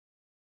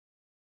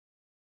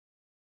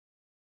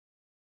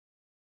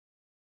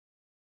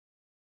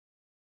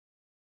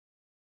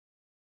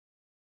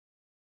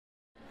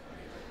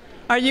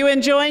Are you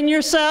enjoying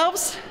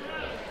yourselves?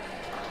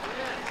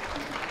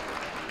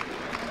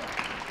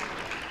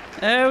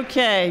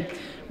 Okay.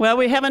 Well,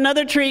 we have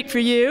another treat for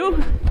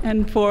you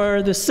and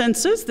for the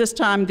senses, this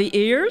time the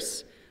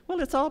ears.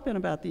 Well, it's all been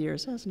about the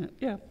ears, hasn't it?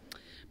 Yeah.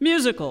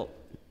 Musical.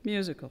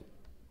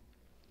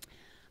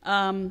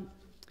 Our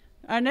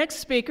next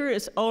speaker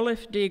is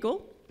Olaf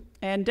Diegel.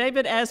 And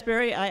David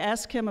Asbury, I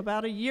asked him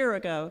about a year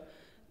ago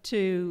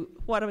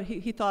what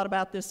he thought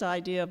about this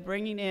idea of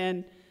bringing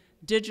in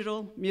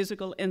digital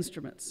musical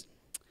instruments.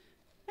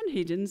 And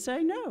he didn't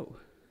say no.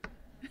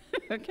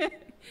 Okay?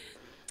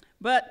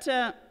 But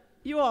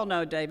you all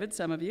know David,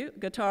 some of you.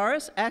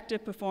 Guitarist,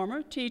 active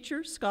performer,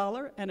 teacher,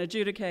 scholar, and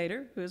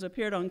adjudicator who has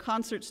appeared on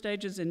concert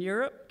stages in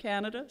Europe,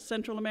 Canada,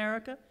 Central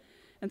America,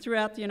 and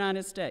throughout the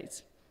United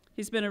States.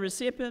 He's been a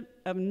recipient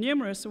of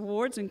numerous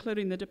awards,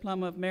 including the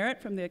Diploma of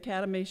Merit from the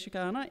Accademia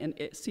Scicana in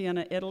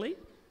Siena, Italy.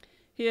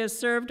 He has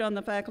served on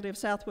the faculty of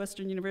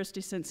Southwestern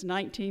University since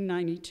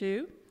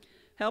 1992,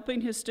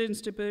 helping his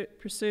students to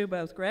pursue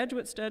both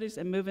graduate studies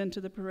and move into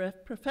the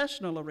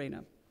professional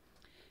arena.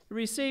 He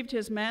received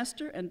his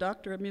Master and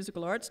Doctor of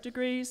Musical Arts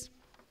degrees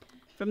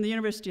from the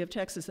University of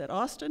Texas at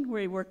Austin, where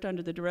he worked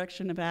under the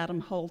direction of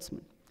Adam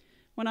Holzman.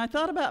 When I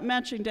thought about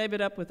matching David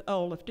up with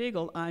Olaf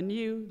Diegel, I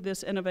knew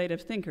this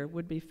innovative thinker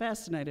would be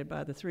fascinated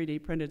by the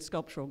 3D printed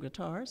sculptural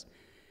guitars,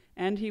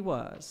 and he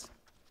was.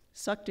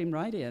 Sucked him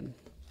right in.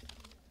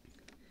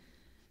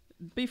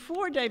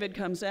 Before David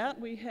comes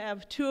out, we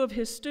have two of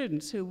his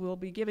students who will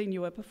be giving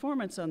you a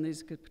performance on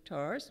these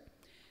guitars.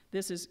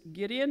 This is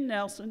Gideon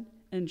Nelson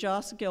and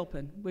Joss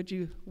Gilpin. Would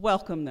you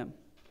welcome them?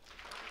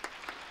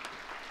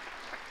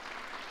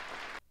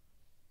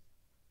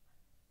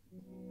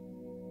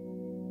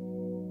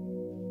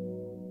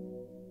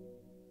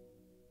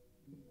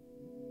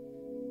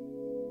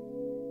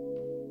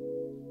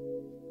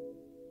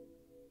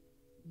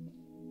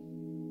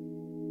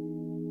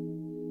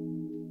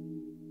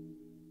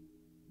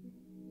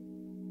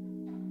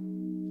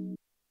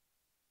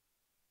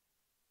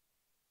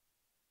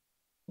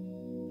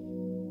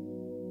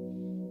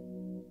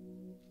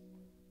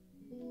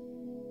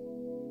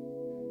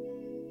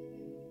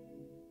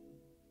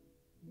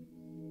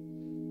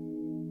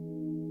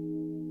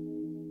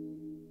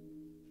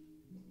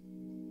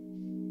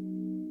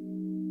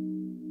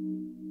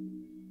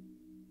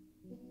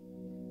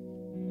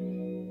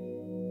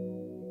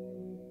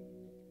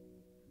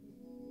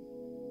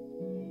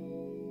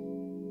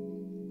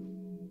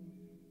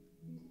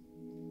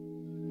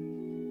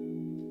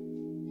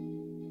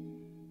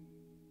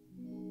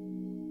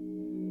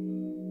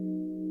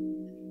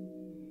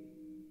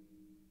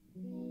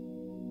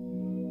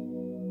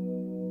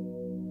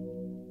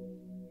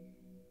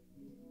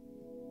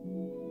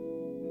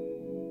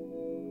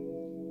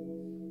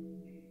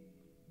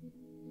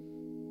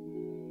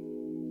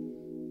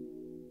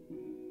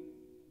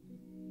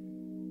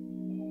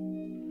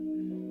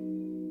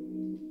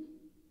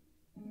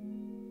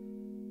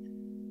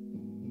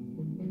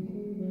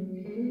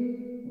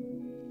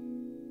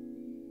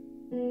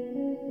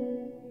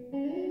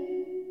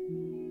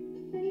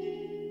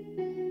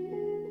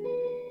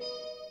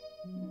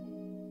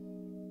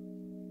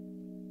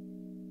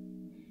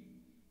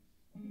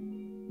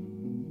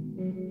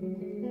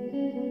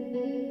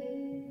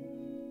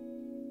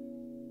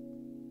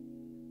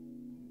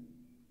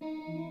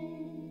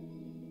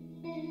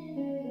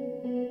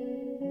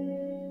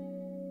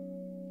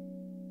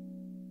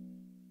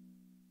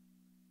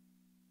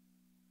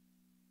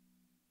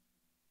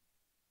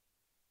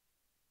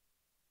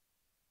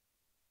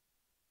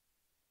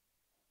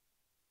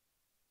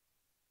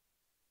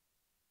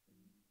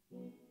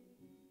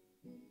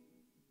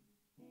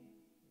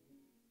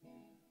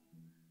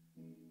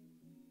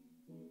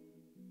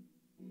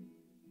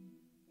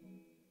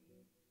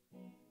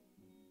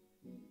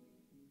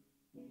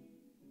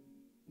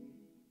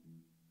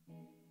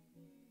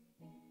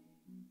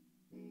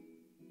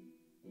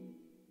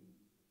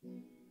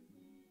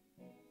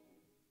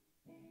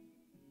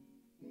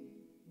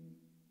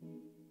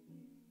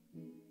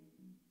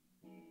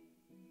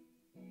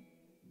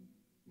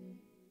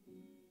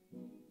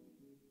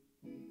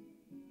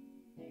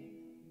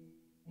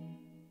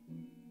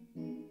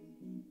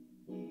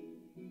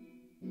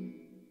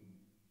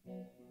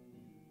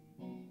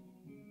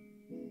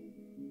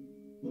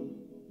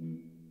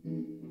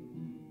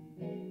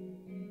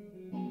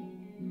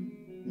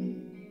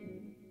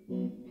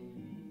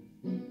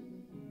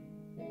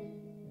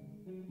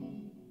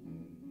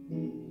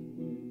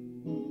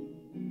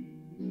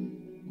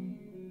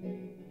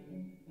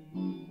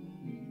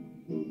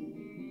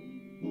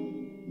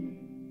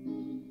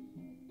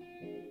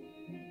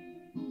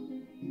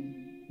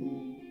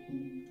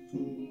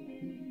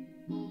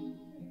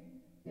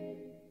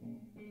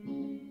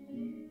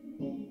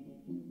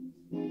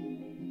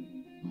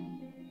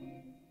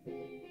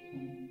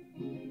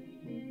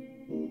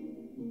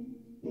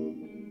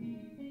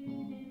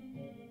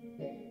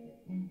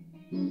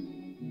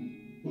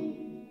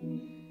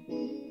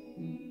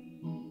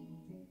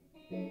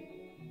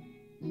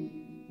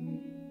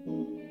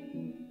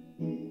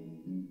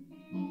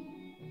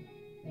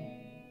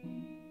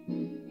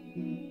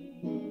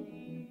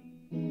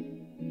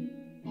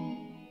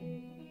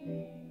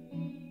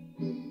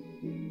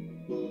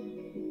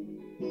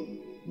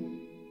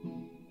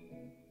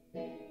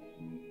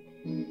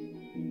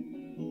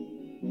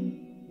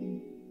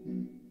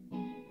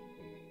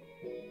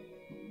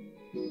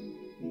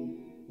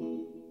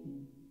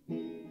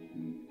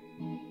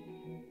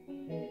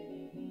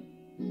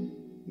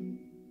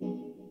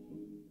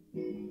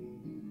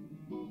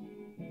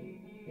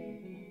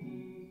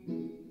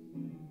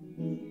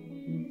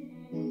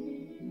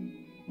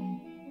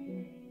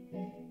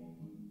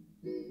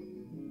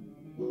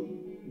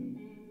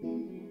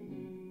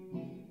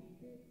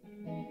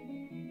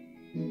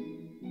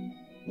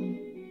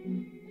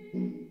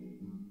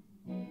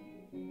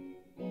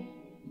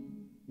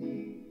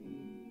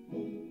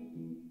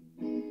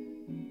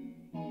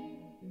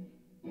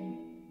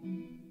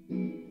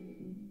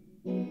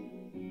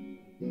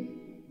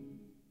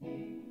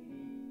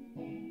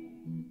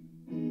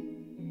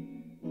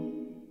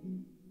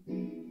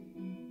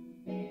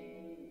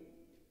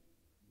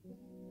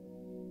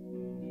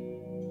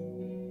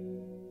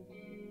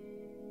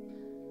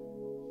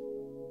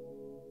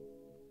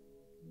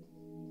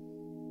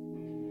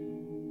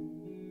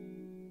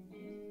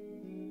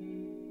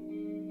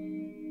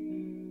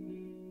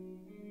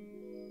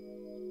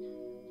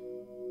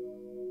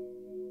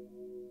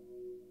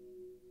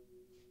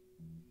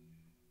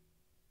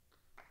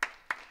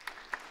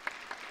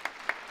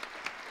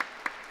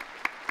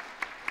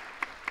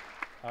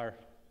 our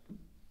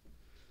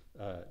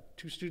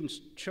two students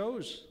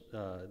chose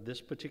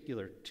this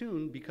particular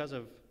tune because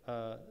of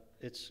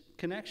its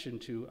connection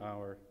to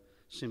our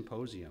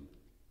symposium.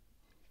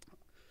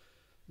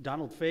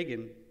 Donald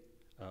Fagen,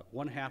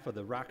 one half of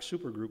the rock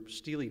supergroup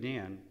Steely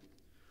Dan,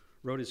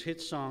 wrote his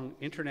hit song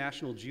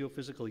International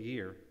Geophysical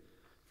Year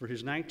for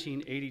his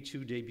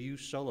 1982 debut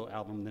solo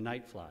album, The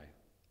Nightfly.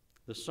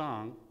 The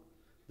song,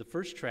 the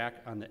first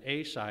track on the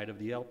A side of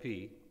the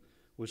LP,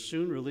 was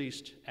soon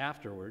released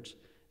afterwards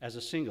as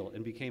a single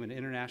and became an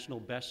international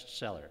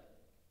bestseller.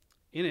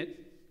 In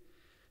it,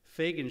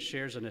 Fagen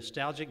shares a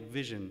nostalgic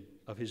vision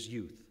of his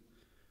youth,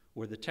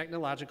 where the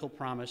technological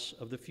promise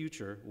of the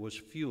future was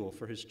fuel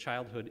for his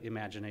childhood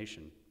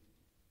imagination.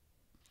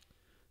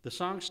 The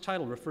song's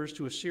title refers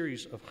to a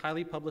series of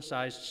highly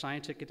publicized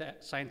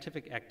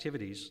scientific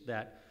activities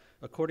that,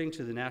 according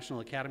to the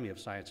National Academy of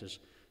Sciences,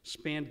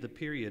 spanned the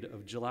period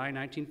of July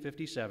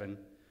 1957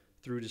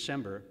 through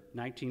December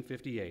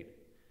 1958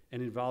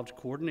 and involved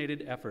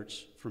coordinated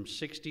efforts from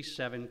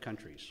 67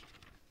 countries.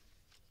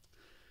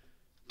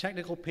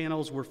 Technical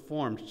panels were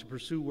formed to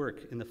pursue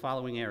work in the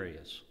following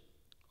areas: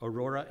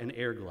 aurora and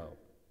airglow,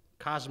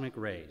 cosmic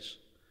rays,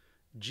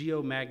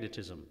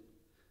 geomagnetism,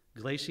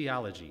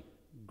 glaciology,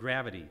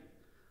 gravity,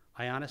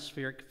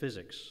 ionospheric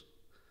physics,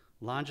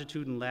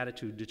 longitude and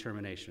latitude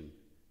determination,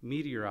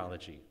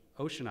 meteorology,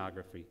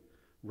 oceanography,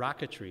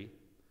 rocketry,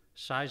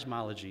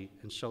 seismology,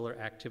 and solar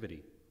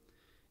activity.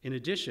 In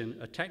addition,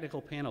 a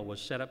technical panel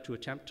was set up to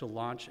attempt to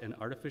launch an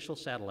artificial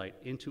satellite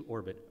into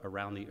orbit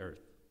around the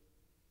Earth.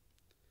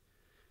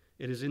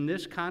 It is in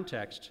this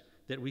context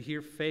that we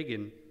hear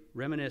Fagen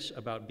reminisce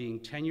about being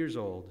 10 years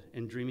old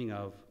and dreaming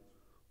of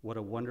what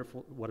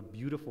a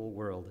beautiful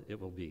world it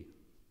will be.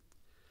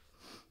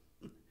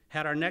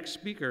 Had our next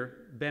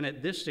speaker been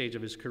at this stage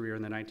of his career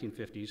in the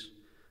 1950s,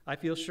 I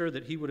feel sure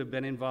that he would have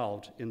been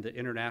involved in the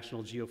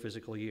International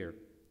Geophysical Year,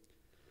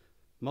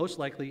 most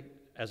likely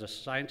as a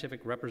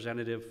scientific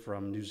representative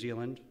from New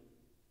Zealand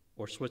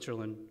or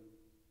Switzerland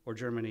or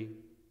Germany,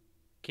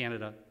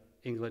 Canada,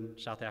 England,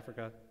 South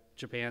Africa,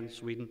 Japan,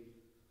 Sweden.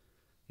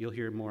 You'll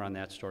hear more on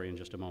that story in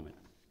just a moment.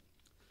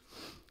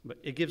 But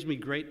it gives me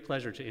great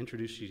pleasure to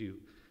introduce to you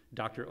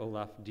Dr.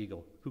 Olaf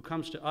Diegel, who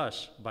comes to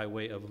us by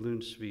way of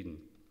Lund, Sweden.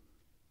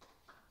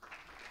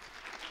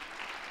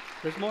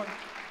 There's more.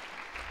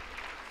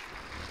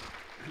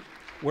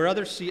 Where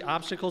others see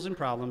obstacles and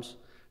problems,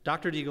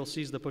 Dr. Diegel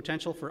sees the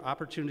potential for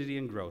opportunity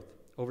and growth.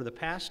 Over the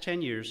past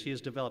 10 years, he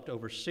has developed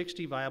over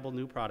 60 viable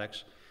new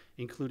products,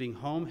 including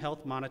home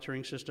health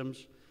monitoring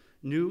systems,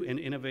 new and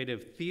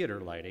innovative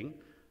theater lighting,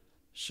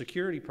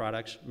 security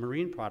products,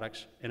 marine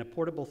products, and a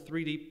portable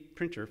 3D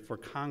printer for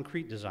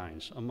concrete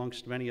designs,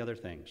 amongst many other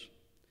things.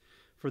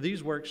 For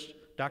these works,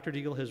 Dr.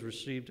 Diegel has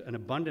received an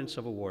abundance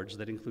of awards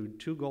that include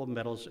 2 gold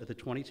medals at the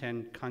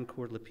 2010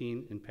 Concours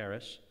Lepine in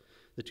Paris,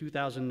 the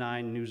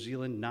 2009 New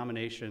Zealand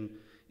nomination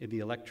in the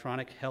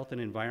Electronic Health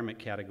and Environment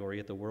category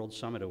at the World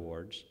Summit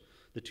Awards,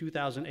 the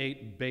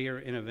 2008 Bayer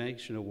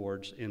Innovation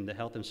Awards in the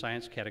Health and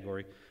Science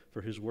category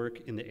for his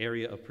work in the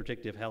area of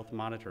predictive health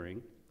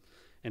monitoring,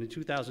 and in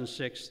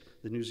 2006,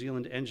 the New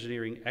Zealand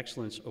Engineering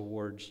Excellence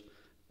Awards,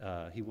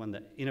 he won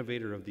the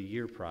Innovator of the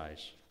Year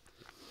prize.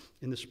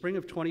 In the spring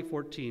of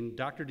 2014,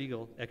 Dr.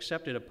 Diegel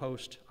accepted a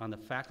post on the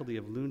faculty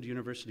of Lund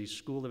University's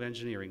School of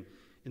Engineering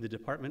in the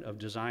Department of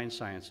Design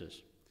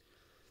Sciences.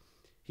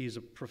 He is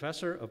a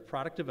professor of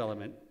product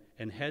development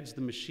and heads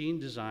the machine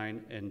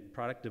design and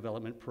product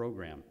development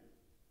program.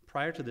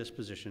 Prior to this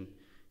position,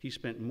 he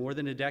spent more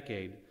than a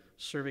decade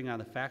serving on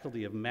the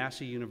faculty of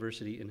Massey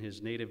University in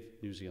his native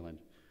New Zealand,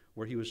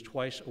 where he was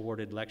twice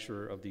awarded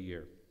Lecturer of the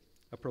Year.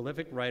 A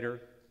prolific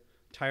writer,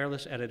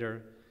 tireless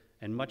editor,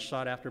 and much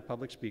sought-after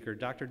public speaker,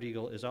 Dr.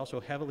 Diegel is also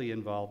heavily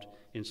involved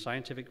in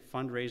scientific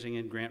fundraising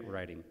and grant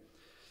writing,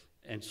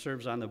 and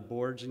serves on the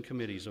boards and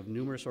committees of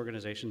numerous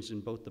organizations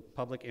in both the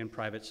public and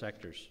private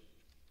sectors.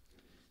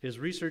 His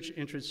research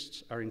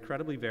interests are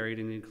incredibly varied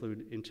and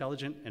include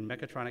intelligent and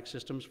mechatronic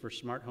systems for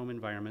smart home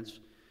environments,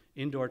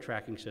 indoor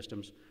tracking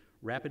systems,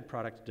 rapid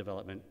product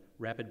development,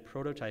 rapid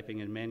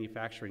prototyping and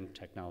manufacturing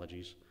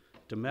technologies,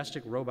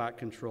 domestic robot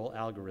control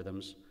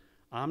algorithms,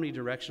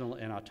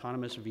 omnidirectional and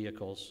autonomous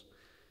vehicles,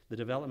 the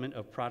development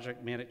of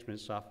project management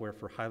software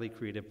for highly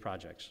creative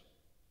projects.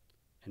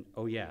 And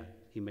oh yeah,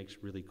 he makes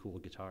really cool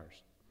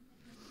guitars.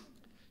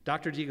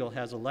 Dr. Diegel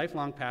has a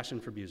lifelong passion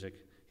for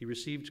music. He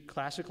received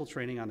classical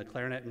training on the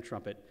clarinet and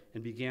trumpet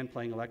and began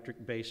playing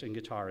electric bass and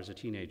guitar as a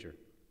teenager.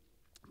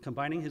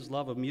 Combining his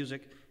love of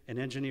music and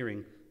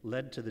engineering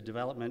led to the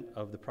development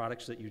of the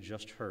products that you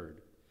just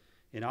heard.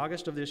 In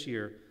August of this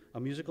year, a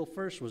musical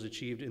first was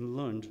achieved in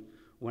Lund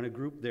when a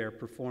group there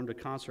performed a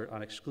concert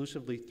on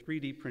exclusively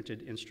 3D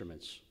printed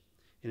instruments.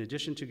 In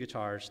addition to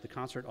guitars, the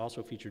concert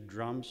also featured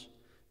drums,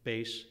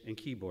 bass, and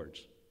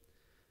keyboards.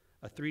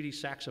 A 3D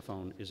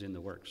saxophone is in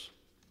the works.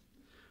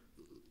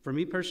 For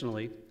me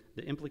personally,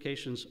 the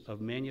implications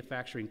of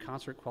manufacturing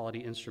concert-quality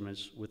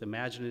instruments with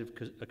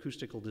imaginative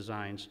acoustical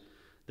designs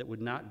that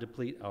would not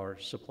deplete our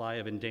supply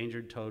of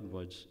endangered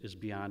toadwoods is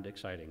beyond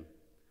exciting.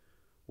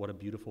 What a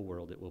beautiful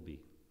world it will be.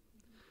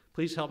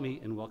 Please help me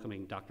in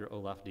welcoming Dr.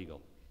 Olaf Diegel.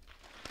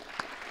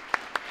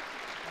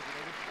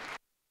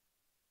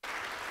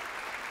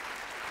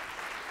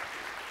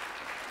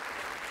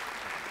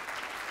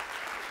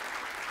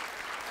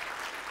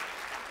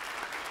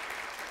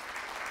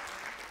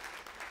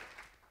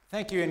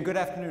 Thank you, and good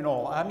afternoon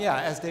all.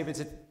 As David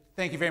said,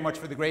 thank you very much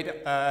for the great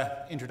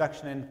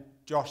introduction, and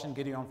Josh and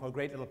Gideon for a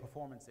great little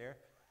performance there.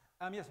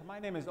 So my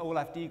name is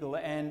Olaf Diegel,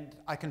 and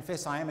I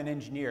confess I am an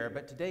engineer,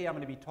 but today I'm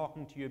going to be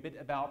talking to you a bit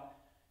about,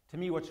 to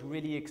me, what's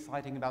really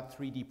exciting about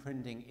 3D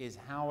printing is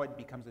how it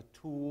becomes a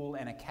tool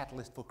and a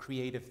catalyst for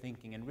creative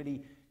thinking and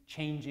really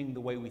changing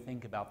the way we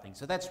think about things.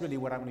 So that's really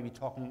what I'm going to be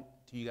talking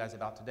to you guys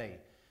about today.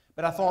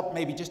 But I thought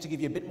maybe just to give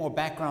you a bit more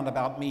background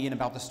about me and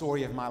about the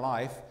story of my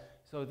life.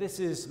 So this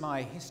is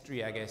my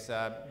history, I guess.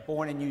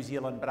 Born in New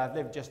Zealand, but I've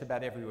lived just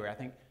about everywhere. I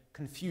think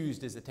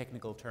confused is the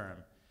technical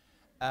term.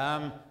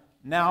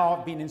 Now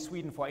I've been in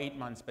Sweden for 8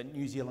 months, but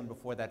New Zealand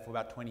before that for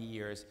about 20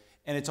 years.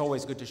 And it's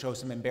always good to show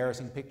some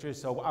embarrassing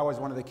pictures. So I was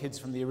one of the kids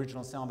from the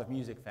original Sound of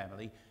Music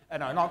family.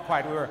 No, not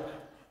quite. We were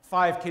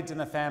 5 kids in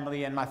the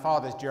family, and my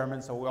father's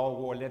German, so we all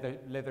wore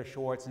leather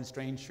shorts and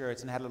strange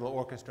shirts and had a little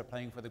orchestra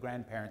playing for the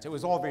grandparents. It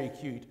was all very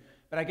cute,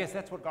 but I guess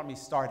that's what got me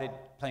started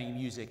playing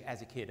music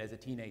as a kid, as a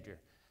teenager.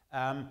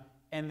 And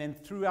then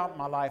throughout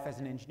my life as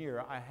an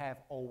engineer, I have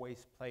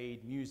always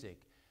played music.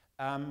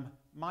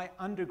 My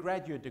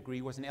undergraduate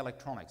degree was in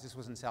electronics. This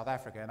was in South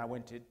Africa, and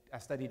I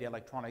studied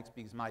electronics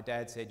because my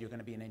dad said, you're going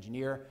to be an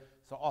engineer.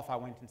 So off I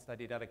went and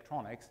studied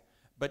electronics.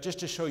 But just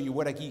to show you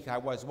what a geek I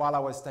was, while I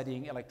was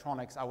studying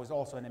electronics, I was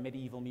also in a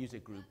medieval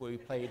music group where we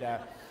played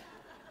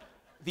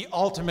the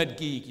ultimate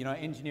geek, you know,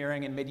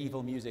 engineering and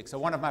medieval music. So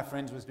one of my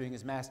friends was doing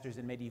his master's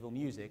in medieval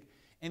music.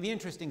 And the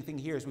interesting thing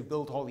here is we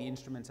built all the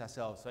instruments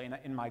ourselves. So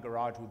in my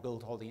garage, we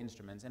built all the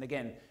instruments. And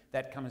again,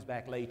 that comes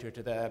back later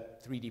to the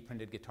 3D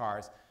printed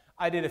guitars.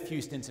 I did a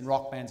few stints in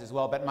rock bands as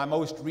well, but my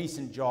most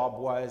recent job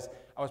was,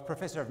 I was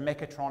professor of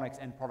mechatronics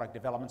and product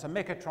development. So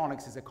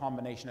mechatronics is a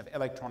combination of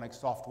electronics,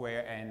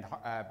 software, and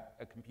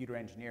computer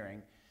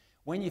engineering.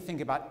 When you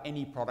think about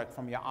any product,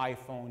 from your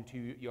iPhone to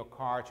your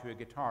car to a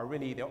guitar,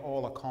 really they're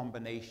all a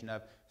combination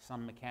of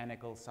some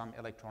mechanical, some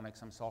electronics,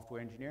 some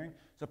software engineering.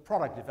 So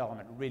product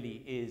development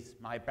really is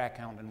my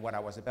background and what I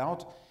was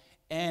about.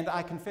 And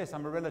I confess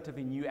I'm a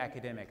relatively new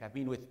academic. I've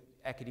been with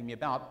academia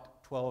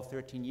about 12,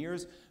 13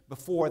 years.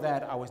 Before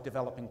that, I was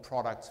developing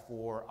products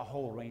for a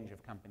whole range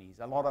of companies.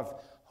 A lot of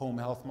home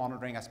health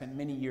monitoring. I spent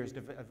many years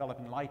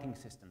developing lighting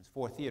systems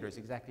for theaters,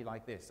 exactly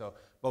like this. So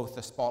both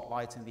the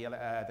spotlights and the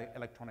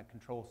electronic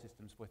control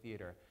systems for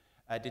theater.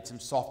 I did some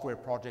software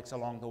projects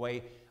along the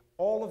way.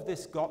 All of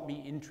this got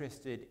me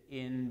interested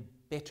in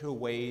better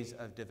ways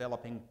of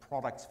developing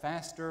products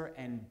faster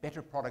and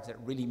better products that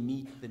really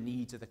meet the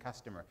needs of the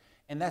customer.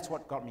 And that's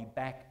what got me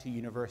back to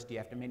university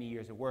after many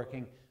years of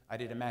working. I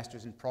did a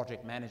master's in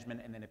project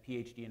management and then a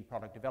PhD in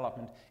product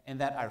development,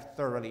 and that I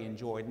thoroughly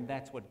enjoyed, and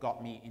that's what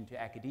got me into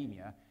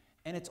academia.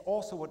 And it's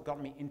also what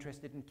got me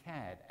interested in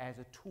CAD as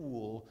a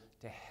tool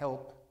to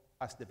help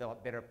us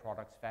develop better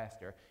products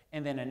faster.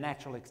 And then a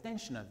natural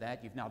extension of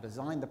that, you've now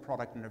designed the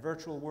product in a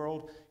virtual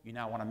world, you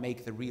now want to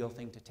make the real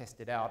thing to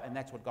test it out, and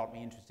that's what got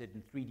me interested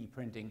in 3D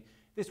printing.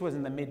 This was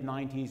in the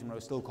mid-90s when it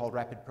was still called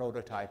rapid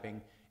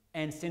prototyping.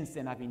 And since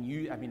then, I've been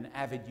an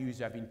avid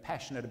user, I've been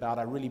passionate about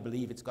it. I really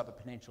believe it's got the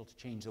potential to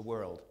change the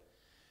world.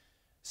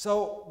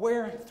 So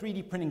where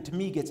 3D printing to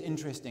me gets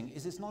interesting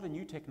is it's not a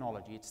new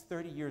technology. It's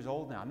 30 years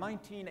old now.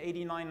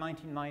 1989,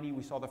 1990,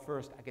 we saw the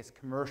first, I guess,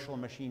 commercial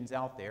machines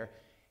out there.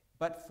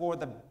 But for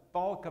the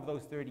bulk of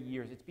those 30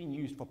 years, it's been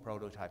used for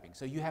prototyping.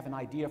 So you have an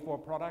idea for a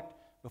product.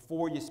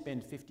 Before you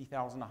spend $50,000,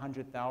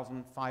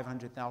 $100,000,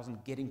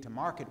 $500,000 getting to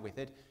market with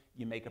it,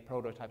 you make a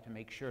prototype to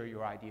make sure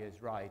your idea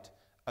is right.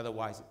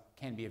 Otherwise, it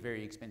can be a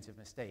very expensive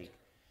mistake.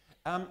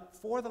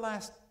 For the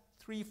last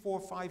 3, 4,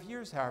 5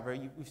 years, however,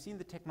 we've seen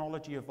the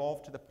technology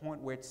evolve to the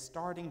point where it's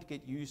starting to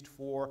get used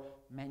for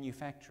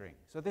manufacturing.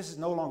 So this is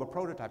no longer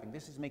prototyping.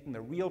 This is making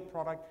the real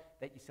product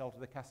that you sell to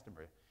the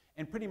customer.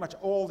 And pretty much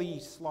all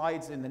the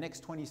slides in the next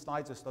 20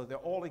 slides or so, they're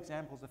all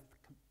examples of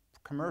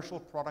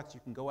commercial products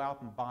you can go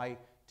out and buy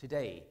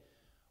today.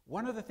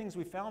 One of the things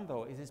we found,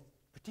 though, is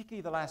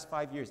particularly the last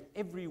 5 years,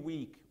 every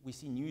week we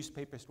see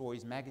newspaper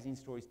stories, magazine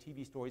stories,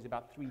 TV stories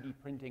about 3D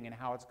printing and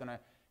how it's going to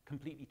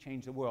completely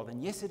change the world.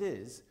 And yes, it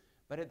is,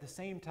 but at the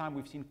same time,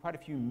 we've seen quite a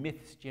few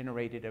myths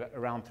generated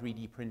around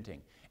 3D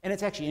printing. And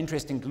it's actually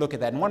interesting to look at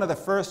that. And one of the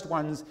first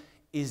ones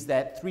is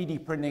that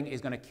 3D printing is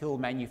going to kill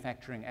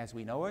manufacturing as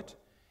we know it.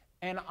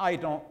 And I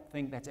don't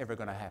think that's ever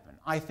going to happen.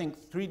 I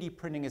think 3D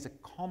printing is a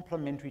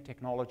complementary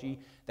technology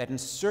that in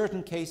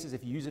certain cases,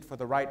 if you use it for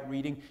the right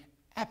reading,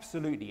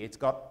 absolutely, it's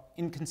got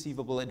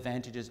inconceivable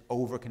advantages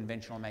over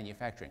conventional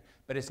manufacturing,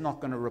 but it's not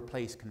going to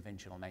replace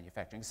conventional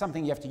manufacturing. It's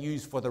something you have to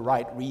use for the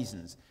right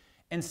reasons.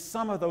 And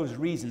some of those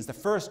reasons, the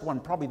first one,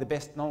 probably the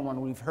best known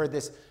one, we've heard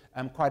this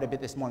quite a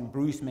bit this morning.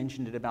 Bruce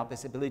mentioned it about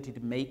this ability to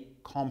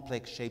make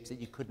complex shapes that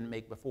you couldn't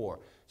make before.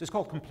 So it's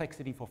called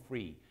complexity for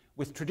free.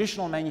 With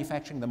traditional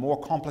manufacturing, the more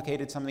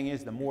complicated something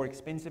is, the more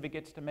expensive it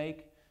gets to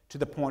make, to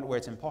the point where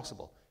it's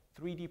impossible.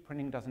 3D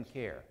printing doesn't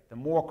care. The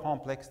more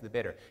complex, the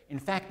better. In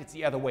fact, it's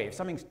the other way. If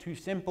something's too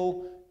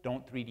simple,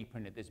 don't 3D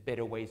print it. There's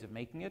better ways of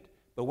making it,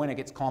 but when it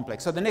gets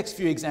complex. So the next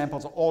few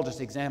examples are all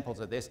just examples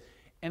of this.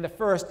 And the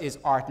first is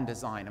art and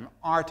design. I mean,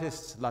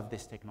 artists love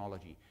this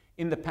technology.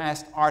 In the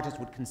past, artists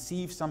would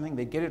conceive something,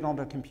 they'd get it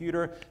onto a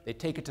computer, they'd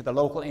take it to the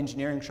local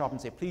engineering shop and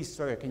say, please,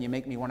 sir, can you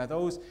make me one of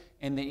those?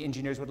 And the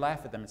engineers would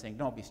laugh at them and saying,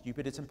 don't be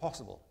stupid, it's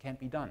impossible, can't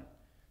be done.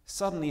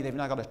 Suddenly, they've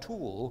now got a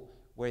tool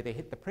where they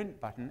hit the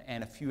print button,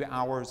 and a few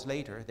hours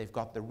later, they've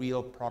got the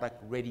real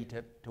product ready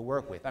to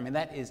work with. I mean,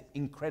 that is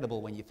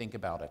incredible when you think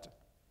about it.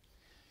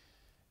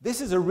 This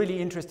is a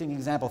really interesting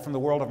example from the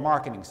world of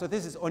marketing. So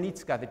this is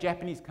Onitsuka, the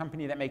Japanese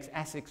company that makes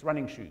ASICS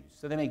running shoes.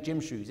 So they make gym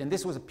shoes. And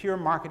this was a pure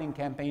marketing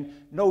campaign,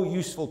 no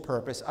useful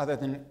purpose other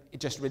than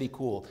it's just really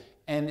cool.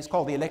 And it's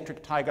called the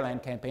Electric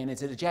Tigerland campaign.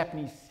 It's a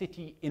Japanese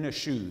city in a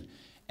shoe.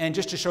 And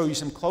just to show you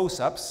some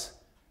close-ups,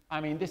 I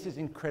mean, this is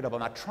incredible.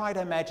 Now try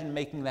to imagine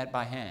making that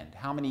by hand.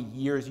 How many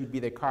years you'd be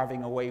there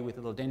carving away with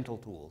little dental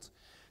tools.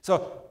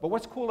 So, but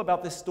what's cool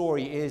about this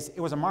story is it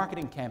was a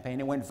marketing campaign.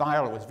 It went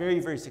viral. It was a very,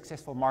 very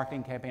successful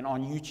marketing campaign.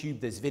 On YouTube,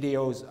 there's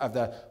videos of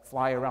the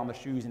fly around the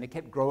shoes, and it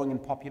kept growing in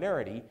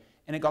popularity.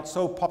 And it got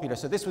so popular.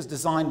 So this was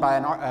designed by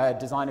a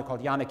designer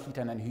called Yana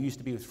Kitanen, who used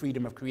to be with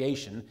Freedom of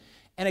Creation.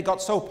 And it got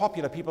so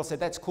popular, people said,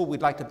 that's cool,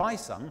 we'd like to buy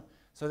some.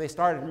 So they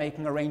started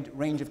making a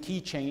range of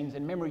keychains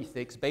and memory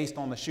sticks based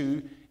on the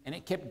shoe, and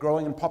it kept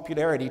growing in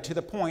popularity to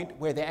the point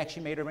where they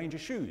actually made a range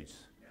of shoes.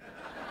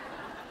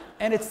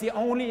 And it's the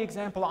only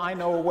example I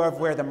know of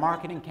where the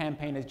marketing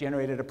campaign has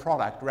generated a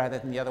product rather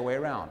than the other way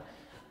around.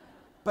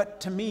 But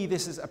to me,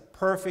 this is a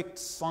perfect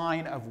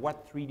sign of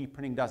what 3D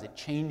printing does. It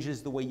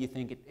changes the way you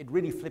think. It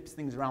really flips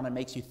things around and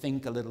makes you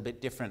think a little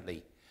bit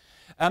differently.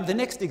 The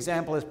next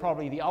example is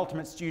probably the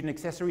ultimate student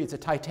accessory. It's a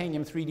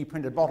titanium 3D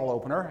printed bottle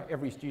opener.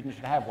 Every student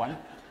should have one.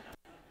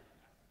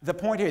 The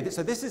point here,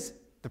 so this is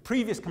the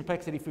previous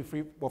complexity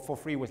for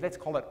free was, let's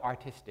call it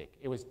artistic.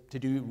 It was to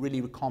do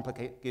really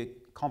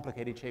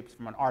complicated shapes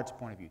from an arts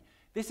point of view.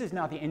 This is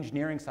now the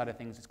engineering side of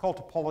things. It's called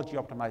topology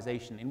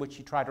optimization, in which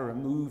you try to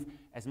remove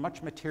as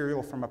much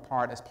material from a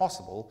part as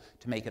possible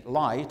to make it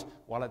light,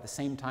 while at the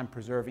same time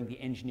preserving the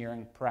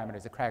engineering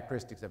parameters, the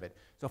characteristics of it.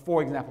 So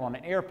for example, on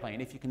an airplane,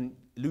 if you can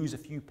lose a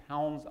few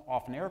pounds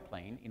off an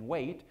airplane in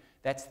weight,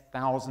 that's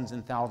thousands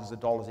and thousands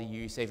of dollars a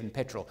year you save in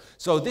petrol.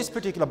 So this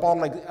particular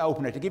bottle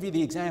opener, to give you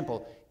the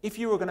example, if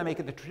you were going to make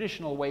it the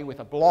traditional way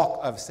with a block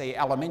of, say,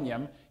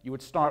 aluminium, you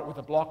would start with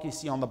a block you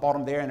see on the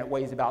bottom there, and it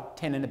weighs about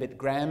 10 and a bit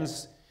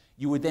grams.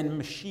 You would then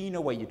machine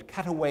away, you'd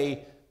cut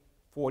away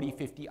 40,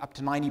 50, up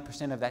to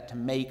 90% of that to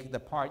make the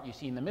part you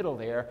see in the middle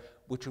there,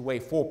 which would weigh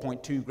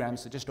 4.2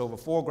 grams, so just over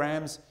 4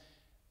 grams.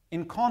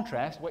 In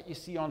contrast, what you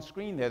see on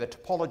screen there, the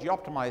topology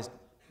optimized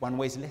one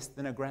weighs less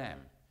than a gram.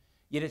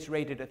 Yet it's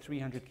rated at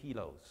 300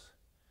 kilos.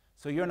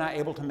 So you're now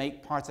able to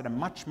make parts that are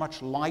much,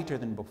 much lighter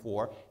than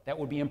before that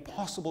would be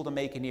impossible to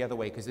make any other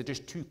way because they're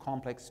just too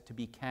complex to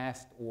be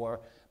cast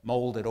or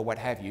molded or what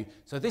have you.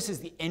 So this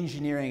is the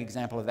engineering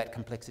example of that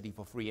complexity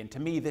for free. And to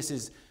me, this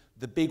is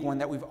the big one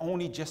that we've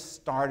only just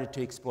started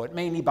to exploit,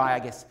 mainly by, I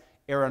guess,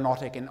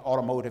 aeronautic and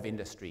automotive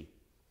industry.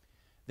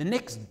 The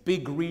next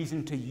big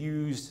reason to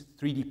use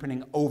 3D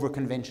printing over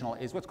conventional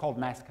is what's called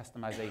mass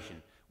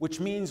customization, which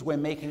means we're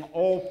making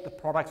all the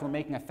products, we're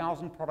making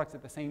 1,000 products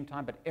at the same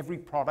time, but every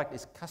product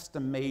is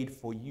custom made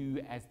for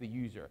you as the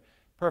user.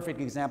 Perfect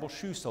example,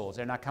 shoe soles.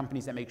 There are now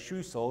companies that make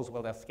shoe soles.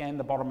 Well, they'll scan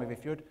the bottom of your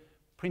foot,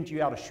 print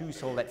you out a shoe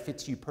sole that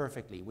fits you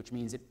perfectly, which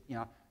means it,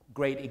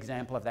 great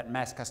example of that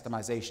mass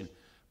customization.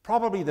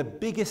 Probably the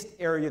biggest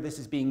area this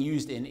is being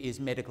used in is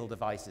medical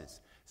devices.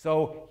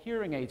 So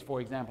hearing aids,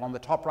 for example, on the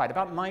top right,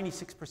 about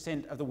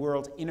 96% of the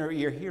world's inner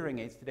ear hearing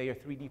aids today are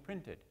 3D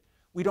printed.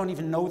 We don't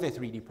even know they're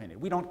 3D printed.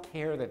 We don't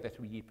care that they're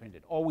 3D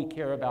printed. All we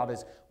care about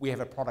is we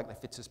have a product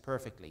that fits us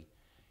perfectly.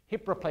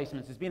 Hip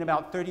replacements, there's been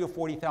about 30 or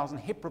 40,000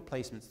 hip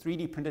replacements,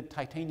 3D printed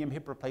titanium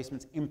hip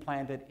replacements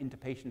implanted into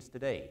patients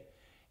today.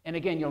 And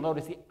again, you'll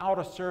notice the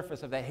outer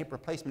surface of that hip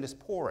replacement is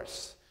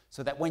porous,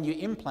 so that when you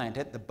implant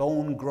it, the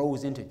bone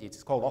grows into it.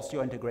 It's called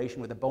osseointegration,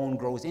 where the bone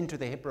grows into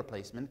the hip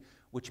replacement,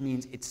 which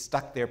means it's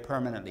stuck there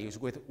permanently.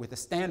 With a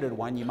standard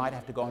one, you might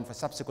have to go in for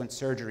subsequent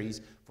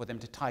surgeries for them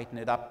to tighten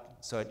it up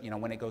so it,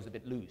 when it goes a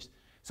bit loose.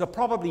 So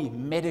probably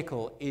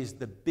medical is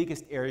the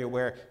biggest area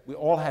where we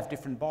all have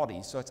different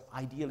bodies, so it's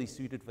ideally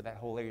suited for that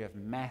whole area of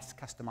mass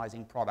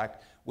customizing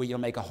product where you'll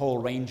make a whole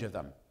range of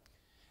them.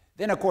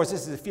 Then, of course,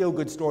 this is a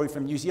feel-good story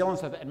from New Zealand.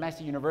 So at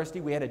Massey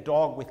University, we had a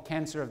dog with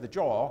cancer of the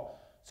jaw,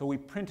 so we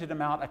printed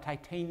him out a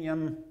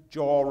titanium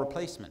jaw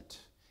replacement.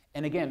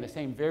 And again, the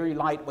same very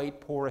lightweight,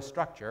 porous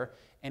structure.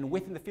 And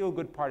within the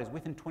feel-good part is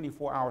within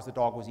 24 hours, the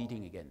dog was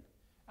eating again.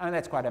 And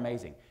that's quite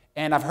amazing.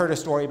 And I've heard a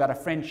story about a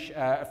French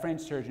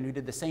surgeon who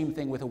did the same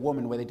thing with a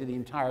woman where they did the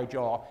entire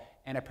jaw,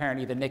 and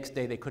apparently the next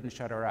day they couldn't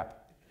shut her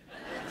up.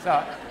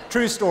 So,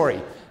 true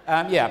story.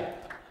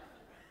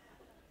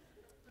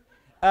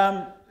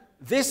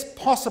 This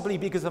possibly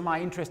because of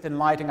my interest in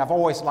lighting. I've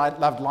always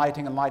loved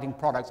lighting and lighting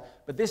products,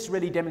 but this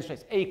really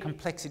demonstrates, A,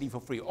 complexity for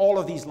free. All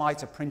of these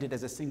lights are printed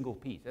as a single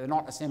piece. They're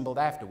not assembled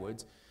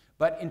afterwards,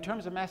 But in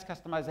terms of mass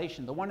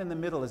customization, the one in the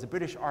middle is a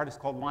British artist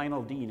called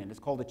Lionel Dean, and it's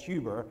called a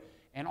tuber.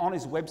 And on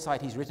his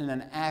website, he's written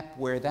an app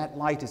where that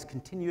light is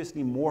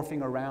continuously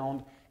morphing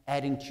around,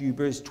 adding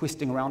tubers,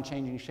 twisting around,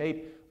 changing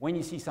shape. When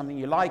you see something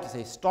you like, you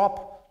say,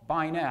 stop,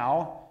 buy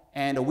now,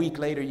 and a week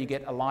later you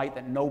get a light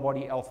that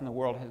nobody else in the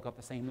world has got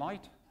the same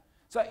light.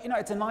 So, you know,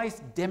 it's a nice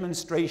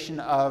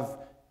demonstration of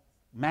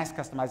mass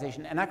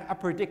customization, and I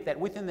predict that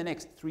within the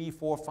next 3,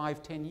 4,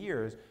 5, 10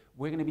 years,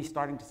 we're going to be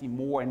starting to see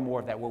more and more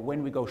of that, where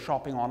when we go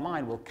shopping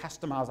online, we'll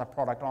customize our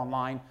product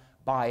online,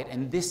 buy it,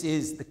 and this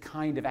is the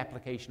kind of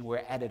application where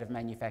additive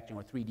manufacturing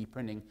or 3D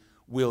printing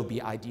will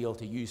be ideal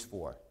to use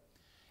for.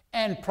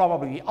 And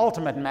probably the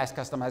ultimate in mass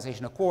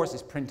customization, of course,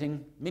 is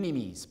printing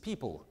mini-me's,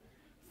 people.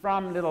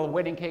 From little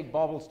wedding cake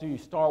baubles to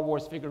Star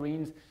Wars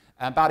figurines.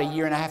 About a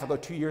year and a half ago,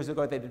 2 years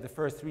ago, they did the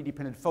first 3D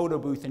printed photo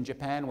booth in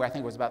Japan, where I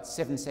think it was about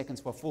 7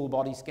 seconds for a full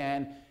body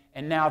scan.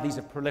 And now these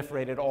have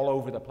proliferated all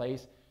over the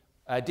place.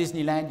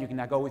 Disneyland, you can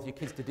now go with your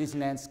kids to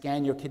Disneyland,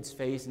 scan your kid's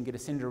face, and get a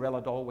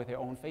Cinderella doll with their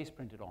own face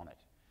printed on it.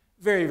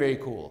 Very, very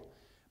cool.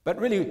 But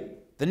really,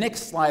 the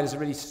next slide is a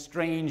really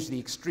strange, the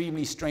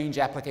extremely strange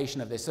application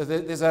of this. So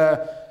there's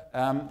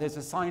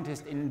a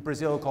scientist in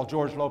Brazil called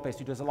Jorge Lopes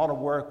who does a lot of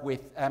work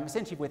with,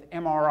 essentially with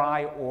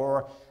MRI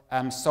or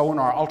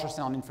sonar,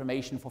 ultrasound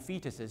information for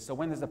fetuses. So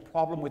when there's a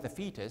problem with a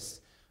fetus,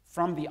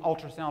 from the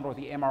ultrasound or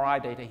the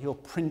MRI data, he'll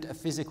print a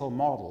physical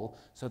model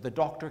so the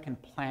doctor can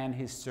plan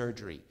his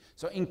surgery.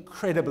 So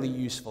incredibly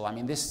useful. I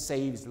mean, this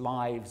saves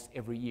lives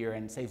every year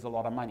and saves a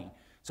lot of money.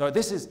 So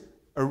this is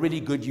a really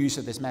good use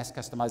of this mass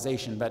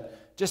customization,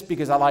 but just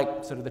because I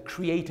like sort of the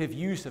creative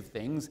use of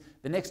things,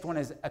 the next one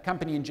is a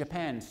company in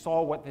Japan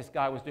saw what this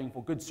guy was doing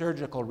for good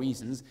surgical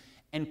reasons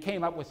and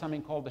came up with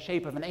something called the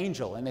shape of an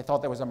angel, and they thought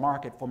there was a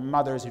market for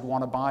mothers who'd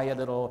want to buy a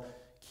little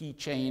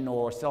keychain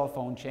or cell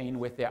phone chain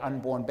with their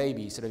unborn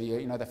baby, sort of,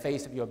 you know, the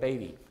face of your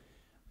baby.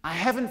 I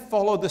haven't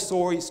followed the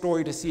story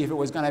to see if it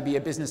was going to be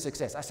a business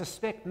success. I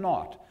suspect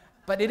not,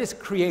 but it is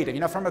creative.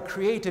 You know, from a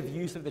creative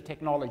use of the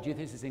technology,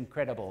 this is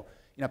incredible.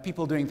 You know,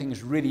 people doing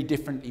things really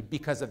differently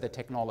because of the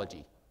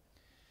technology.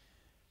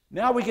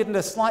 Now we get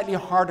into slightly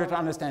harder to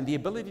understand, the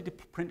ability to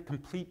print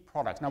complete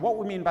products. Now what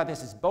we mean by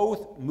this is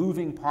both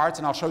moving parts,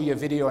 and I'll show you a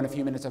video in a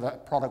few minutes of a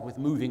product with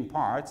moving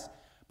parts,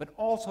 but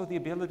also the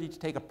ability to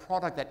take a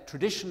product that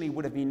traditionally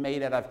would have been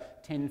made out of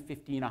 10,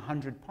 15,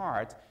 100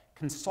 parts,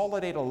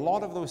 consolidate a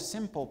lot of those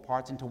simple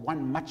parts into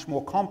one much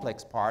more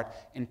complex part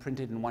and print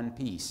it in one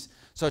piece.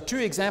 So 2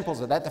 examples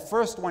of that. The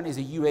first one is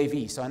a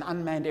UAV, so an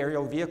unmanned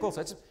aerial vehicle.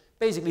 So it's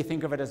basically,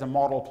 think of it as a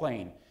model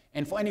plane.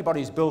 And for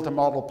anybody who's built a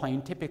model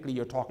plane, typically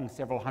you're talking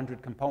several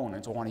hundred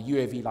components, or on a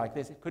UAV like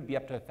this, it could be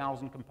up to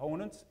 1,000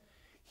 components.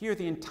 Here,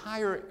 the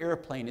entire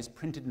airplane is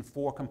printed in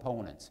 4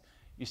 components.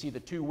 You see the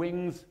 2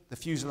 wings, the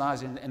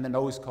fuselage, and the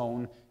nose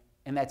cone,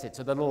 and that's it.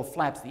 So the little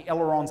flaps, the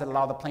ailerons that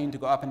allow the plane to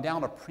go up and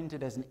down, are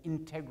printed as an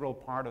integral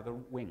part of the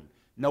wing.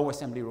 No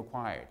assembly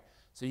required.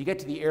 So you get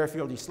to the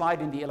airfield, you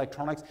slide in the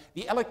electronics.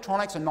 The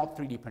electronics are not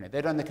 3D printed.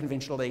 They're done the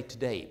conventional way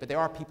today, but there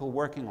are people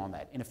working on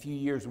that. In a few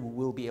years, we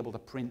will be able to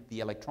print the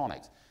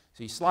electronics.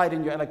 So you slide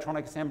in your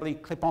electronic assembly,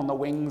 clip on the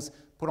wings,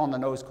 put on the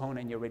nose cone,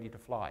 and you're ready to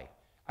fly.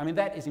 I mean,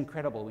 that is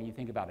incredible when you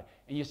think about it.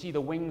 And you see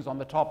the wings on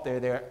the top there,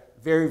 they're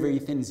very, very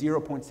thin,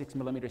 0.6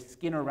 millimeter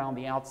skin around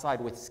the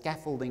outside with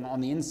scaffolding on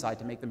the inside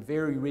to make them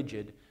very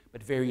rigid,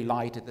 but very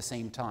light at the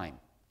same time.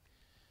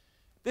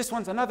 This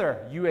one's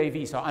another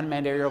UAV, so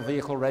unmanned aerial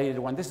vehicle related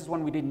one. This is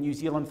one we did in New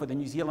Zealand for the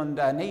New Zealand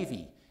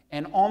Navy.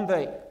 And on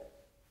the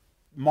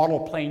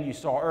model plane you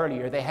saw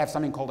earlier, they have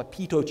something called a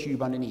pitot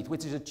tube underneath,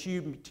 which is a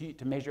tube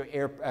to measure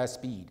air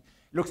speed.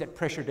 It looks at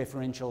pressure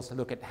differentials to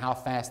look at how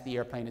fast the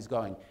airplane is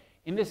going.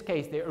 In this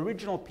case, the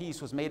original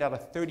piece was made out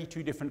of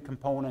 32 different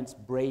components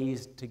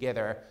brazed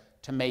together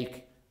to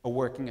make a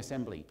working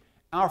assembly.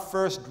 Our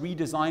first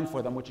redesign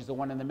for them, which is the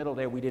one in the middle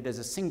there, we did as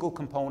a single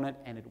component,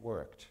 and it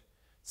worked.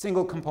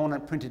 Single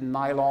component printed in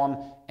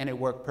nylon, and it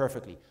worked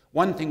perfectly.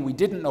 One thing we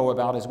didn't know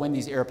about is when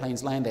these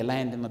airplanes land, they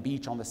land on the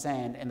beach on the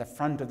sand, and the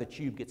front of the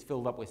tube gets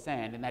filled up with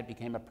sand, and that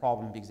became a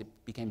problem because it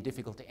became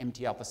difficult to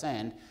empty out the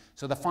sand.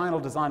 So the final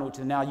design, which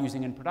they're now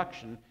using in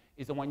production,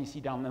 is the one you see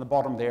down in the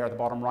bottom there, the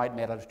bottom right,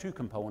 made out of 2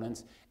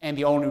 components. And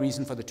the only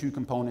reason for the 2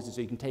 components is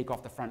so you can take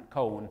off the front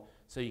cone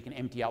so you can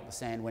empty out the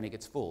sand when it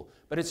gets full.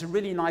 But it's a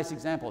really nice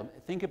example.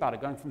 Think about it,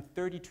 going from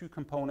 32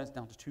 components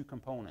down to 2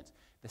 components.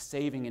 The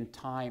saving in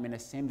time and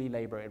assembly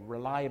labor,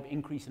 and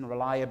increase in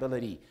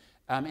reliability.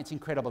 It's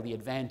incredible the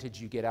advantage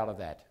you get out of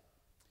that.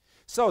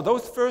 So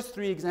those first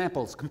 3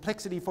 examples,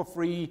 complexity for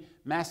free,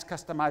 mass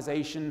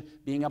customization,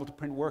 being able to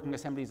print working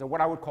assemblies, are what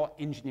I would call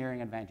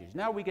engineering advantage.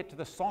 Now we get to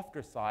the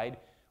softer side,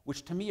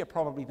 which to me are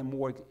probably the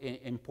more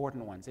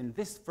important ones. And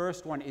this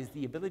first one is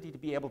the ability to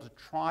be able to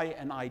try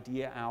an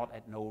idea out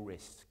at no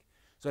risk.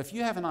 So if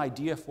you have an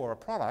idea for a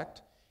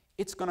product,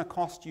 it's going to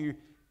cost you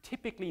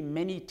typically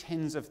many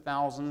tens of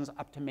thousands,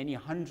 up to many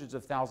hundreds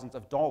of thousands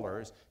of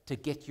dollars to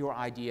get your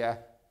idea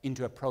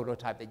into a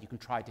prototype that you can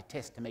try to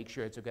test to make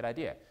sure it's a good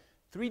idea.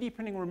 3D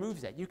printing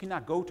removes that. You can now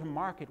go to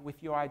market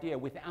with your idea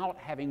without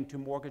having to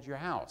mortgage your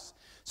house.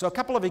 So a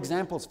couple of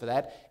examples for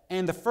that.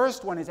 And the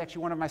first one is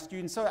actually one of my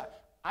students. So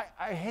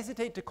I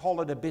hesitate to call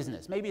it a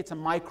business. Maybe it's a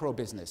micro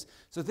business.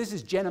 So this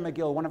is Jenna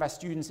McGill, one of our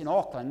students in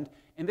Auckland,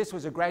 and this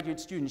was a graduate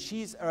student.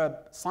 She's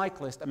a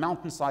cyclist, a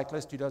mountain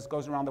cyclist who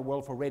goes around the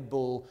world for Red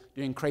Bull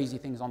doing crazy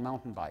things on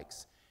mountain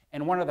bikes.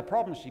 And one of the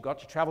problems she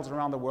travels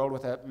around the world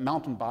with a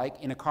mountain bike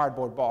in a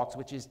cardboard box,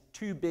 which is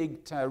too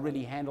big to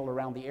really handle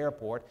around the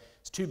airport.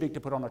 It's too big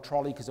to put on a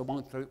trolley because it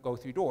won't go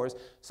through doors.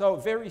 So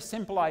very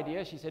simple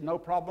idea. She said, no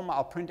problem,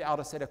 I'll print out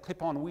a set of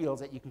clip-on wheels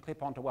that you can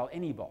clip onto, well,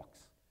 any box.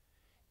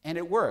 And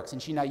it works,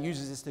 and she now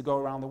uses this to go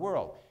around the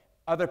world.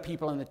 Other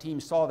people in the team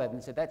saw that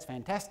and said, that's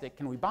fantastic,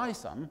 can we buy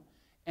some?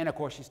 And of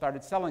course, she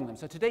started selling them.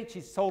 So to date,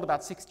 she's sold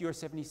about 60 or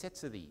 70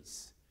 sets of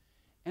these.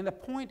 And the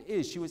point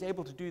is, she was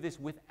able to do this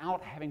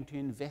without having to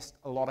invest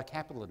a lot of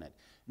capital in it.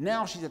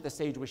 Now she's at the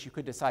stage where she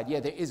could decide, yeah,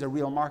 there is a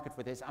real market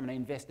for this, I'm going to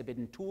invest a bit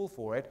in tool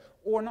for it,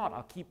 or not,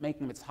 I'll keep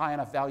making them, it's high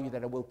enough value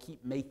that I will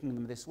keep making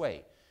them this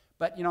way.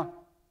 But you know,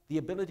 the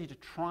ability to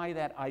try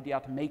that idea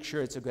out to make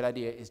sure it's a good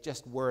idea is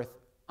just worth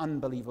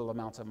unbelievable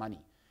amounts of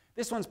money.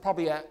 This one's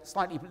probably a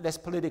slightly less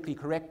politically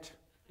correct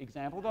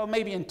example, though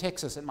maybe in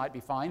Texas it might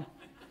be fine.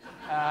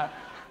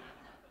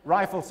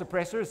 Rifle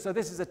suppressors. So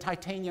this is a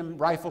titanium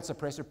rifle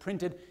suppressor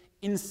printed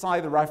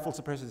inside the rifle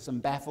suppressor. There's some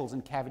baffles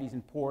and cavities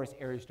and porous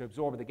areas to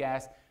absorb the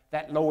gas.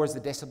 That lowers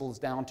the decibels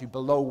down to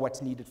below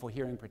what's needed for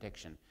hearing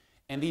protection.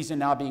 And these are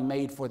now being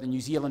made for the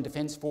New Zealand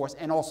Defence Force,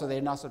 and also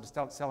they're now sort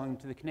of selling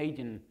to the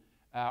Canadian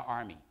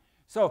Army.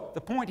 So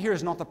the point here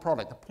is not the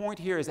product. The point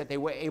here is that they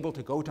were able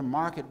to go to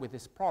market with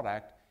this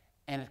product,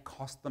 and it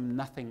cost them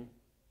nothing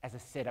as a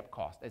setup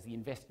cost, as the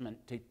investment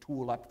to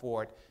tool up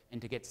for it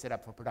and to get set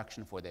up for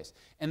production for this.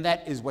 And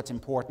that is what's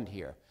important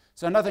here.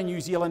 So another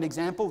New Zealand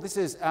example. This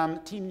is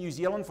Team New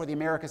Zealand for the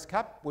America's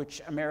Cup,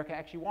 which America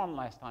actually won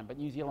last time, but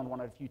New Zealand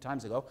won it a few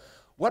times ago.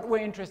 What we're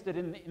interested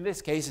in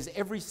this case is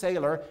every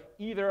sailor,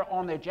 either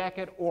on their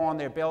jacket or on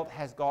their belt,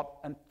 has got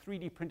a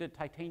 3D printed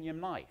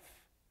titanium knife.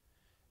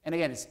 And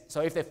again,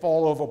 so if they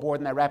fall overboard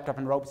and they're wrapped up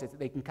in ropes,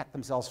 they can cut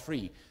themselves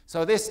free.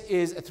 So this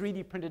is a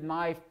 3D printed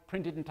knife,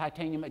 printed in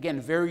titanium.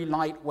 Again, very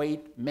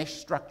lightweight, mesh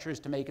structures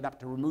to make it up,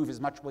 to remove as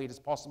much weight as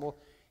possible.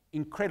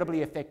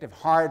 Incredibly effective,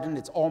 hardened,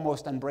 it's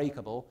almost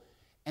unbreakable.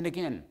 And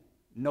again,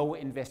 no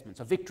investment.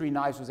 So Victory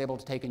Knives was able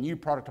to take a new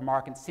product to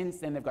market. Since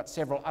then, they've got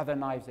several other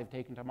knives they've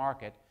taken to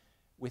market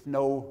with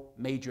no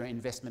major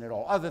investment at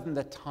all, other than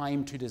the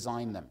time to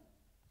design them.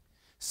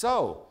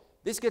 So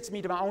this gets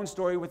me to my own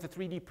story with the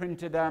 3D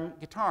printed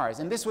guitars.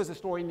 And this was a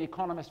story in The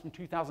Economist from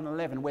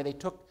 2011 where they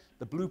took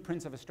the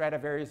blueprints of a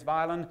Stradivarius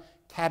violin,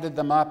 CAD'd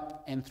them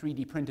up, and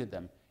 3D printed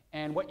them.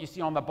 And what you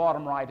see on the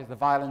bottom right is the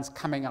violins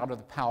coming out of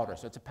the powder.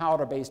 So it's a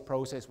powder-based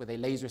process where they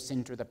laser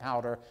sinter the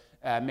powder.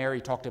 Mary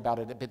talked about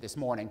it a bit this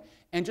morning.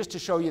 And just to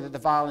show you that the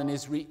violin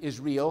is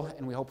real,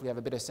 and we hopefully have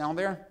a bit of sound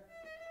there.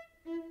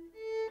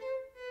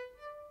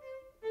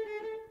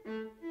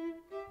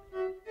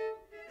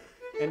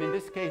 And in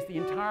this case, the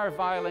entire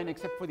violin,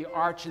 except for the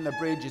arch and the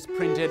bridge, is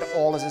printed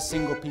all as a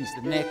single piece.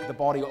 The neck, the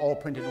body, all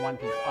printed in one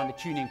piece. On the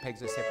tuning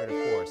pegs are separate,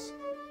 of course.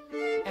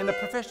 And the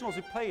professionals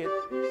who play it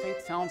say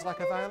it sounds like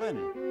a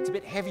violin. It's a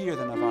bit heavier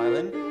than a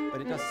violin, but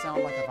it does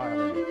sound like a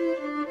violin.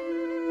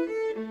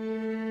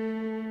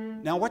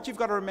 Now, what you've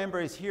got to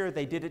remember is here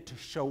they did it to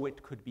show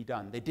it could be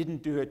done. They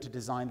didn't do it to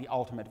design the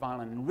ultimate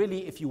violin. And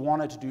really, if you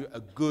wanted to do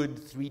a good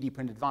 3D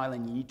printed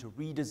violin, you need to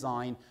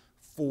redesign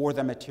for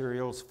the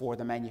materials, for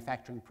the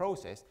manufacturing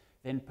process.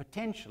 Then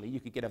potentially you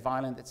could get a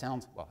violin that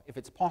sounds, well, if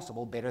it's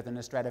possible, better than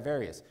a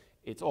Stradivarius.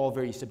 It's all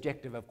very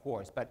subjective, of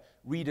course, but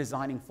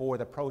redesigning for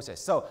the process.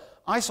 So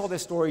I saw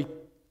this story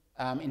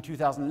in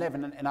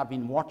 2011, and I've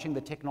been watching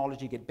the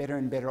technology get better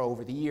and better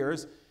over the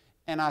years.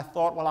 And I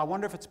thought, well, I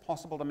wonder if it's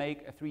possible to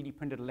make a 3D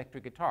printed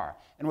electric guitar.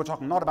 And we're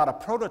talking not about a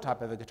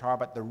prototype of a guitar,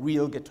 but the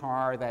real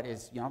guitar that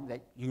is, you know,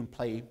 that you can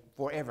play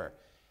forever.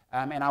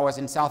 And I was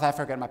in South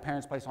Africa at my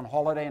parents' place on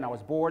holiday, and I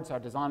was bored, so I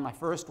designed my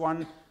first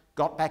one,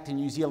 got back to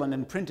New Zealand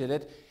and printed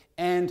it.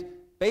 And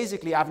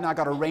basically, I've now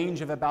got a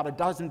range of about a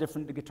dozen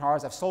different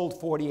guitars. I've sold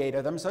 48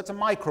 of them, so it's a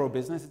micro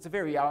business. It's a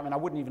very, I mean, I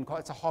wouldn't even call it,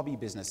 it's a hobby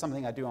business,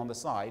 something I do on the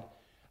side.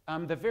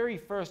 The very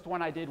first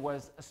one I did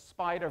was a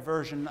spider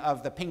version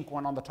of the pink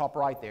one on the top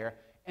right there.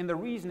 And the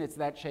reason it's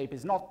that shape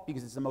is not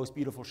because it's the most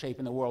beautiful shape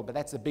in the world, but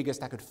that's the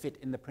biggest I could fit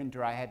in the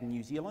printer I had in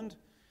New Zealand.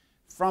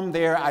 From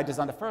there, I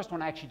designed, the first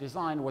one I actually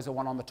designed was the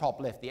one on the top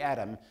left, the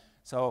Atom.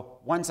 So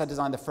once I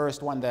designed the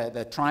first one,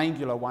 the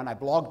triangular one, I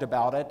blogged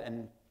about it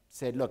and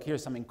said, look,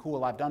 here's something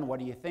cool I've done, what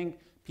do you think?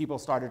 People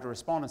started to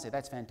respond and say,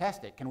 that's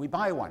fantastic, can we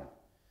buy one?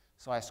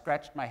 So I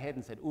scratched my head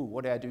and said, ooh,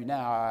 what do I do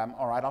now?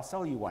 All right, I'll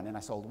sell you one. And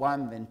I sold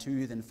one, then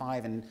two, then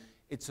five, and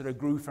it sort of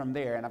grew from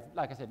there. And I've,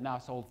 like I said, now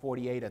sold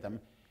 48 of them.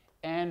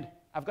 And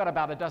I've got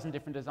about a dozen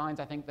different designs.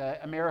 I think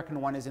the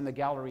American one is in the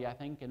gallery, I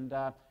think, and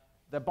the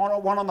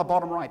one on the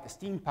bottom right, the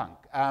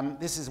steampunk,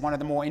 this is one of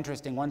the more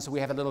interesting ones, so we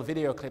have a little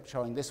video clip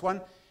showing this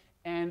one.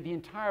 And the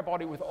entire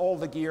body with all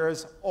the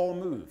gears all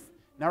move.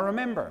 Now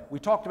remember, we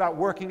talked about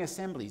working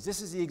assemblies.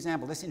 This is the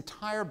example. This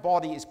entire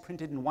body is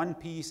printed in one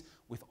piece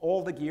with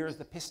all the gears,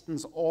 the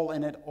pistons all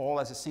in it, all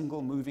as a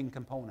single moving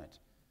component.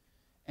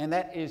 And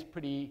that is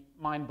pretty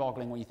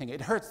mind-boggling when you think.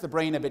 It hurts the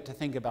brain a bit to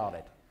think about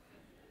it.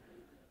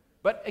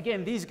 But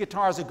again, these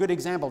guitars are a good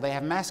example. They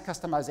have mass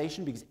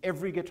customization because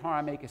every guitar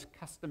I make is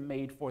custom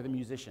made for the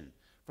musician.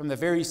 From the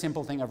very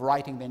simple thing of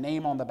writing their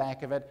name on the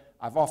back of it,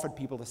 I've offered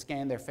people to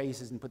scan their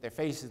faces and put their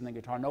faces in the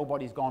guitar.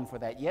 Nobody's gone for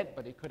that yet,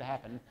 but it could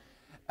happen.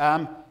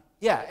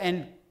 Yeah,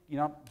 and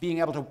being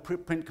able to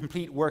print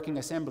complete working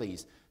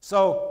assemblies.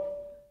 So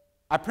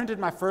I printed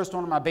my first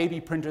one on my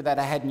baby printer that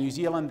I had in New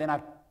Zealand.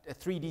 Then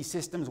 3D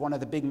Systems, one of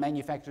the big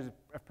manufacturers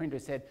of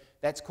printers, said,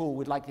 that's cool,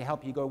 we'd like to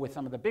help you go with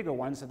some of the bigger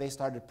ones. So they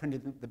started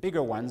printing the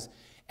bigger ones.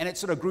 And it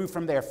sort of grew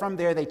from there. From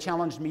there, they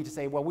challenged me to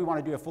say, well, we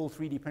want to do a full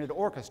 3D printed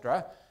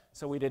orchestra.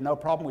 So we did no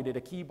problem. We did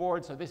a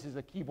keyboard. So this is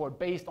a keyboard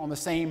based on the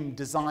same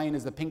design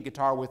as the pink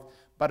guitar with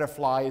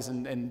butterflies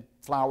and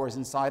flowers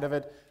inside of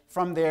it.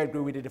 From there it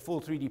grew. We did a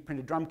full 3D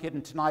printed drum kit.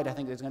 And tonight I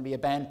think there's going to be a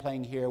band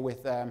playing here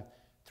with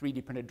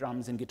 3D printed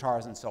drums and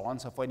guitars and so on.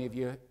 So for any of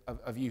you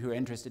who are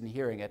interested in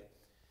hearing it,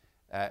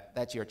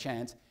 that's your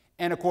chance.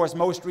 And of course,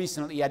 most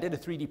recently I did a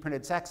 3D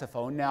printed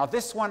saxophone. Now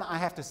this one, I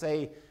have to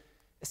say,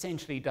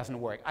 essentially doesn't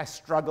work. I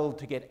struggled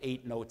to get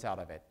 8 notes out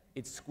of it.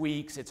 It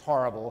squeaks. It's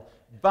horrible.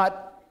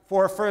 But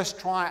for a first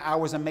try, I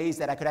was amazed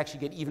that I could actually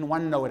get even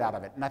 1 note out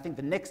of it. And I think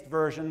the next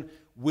version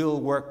will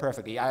work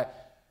perfectly.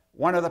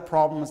 One of the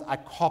problems, I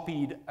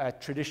copied a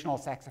traditional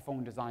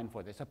saxophone design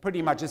for this. So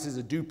pretty much this is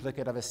a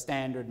duplicate of a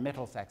standard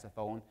metal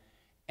saxophone.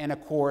 And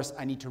of course,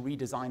 I need to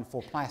redesign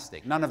for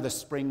plastic. None of the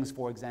springs,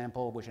 for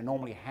example, which are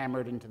normally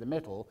hammered into the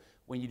metal,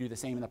 when you do the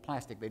same in the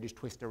plastic, they just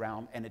twist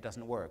around and it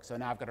doesn't work. So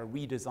now I've got to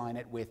redesign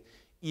it with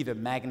either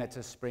magnets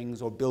as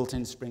springs or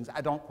built-in springs. I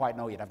don't quite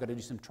know yet. I've got to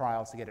do some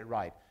trials to get it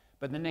right.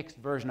 But the next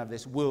version of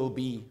this will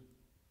be,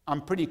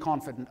 I'm pretty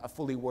confident, a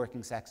fully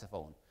working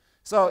saxophone.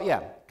 So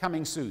yeah,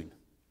 coming soon.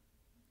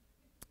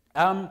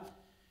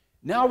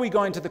 Now we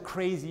go into the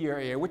crazier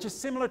area, which is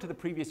similar to the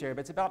previous area,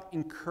 but it's about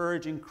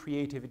encouraging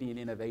creativity and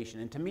innovation.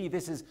 And to me,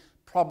 this is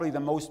probably the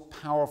most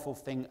powerful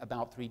thing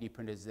about 3D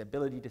printers, the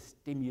ability to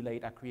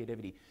stimulate our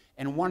creativity.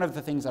 And one of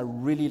the things I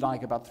really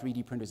like about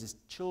 3D printers is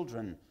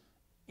children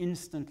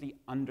instantly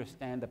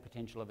understand the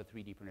potential of a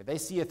 3D printer. They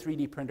see a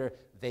 3D printer,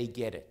 they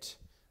get it.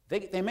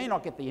 They may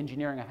not get the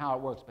engineering of how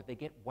it works, but they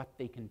get what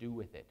they can do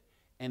with it.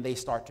 And they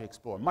start to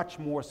explore, much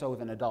more so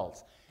than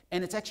adults.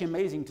 And it's actually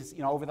amazing to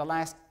see, over the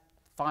last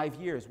 5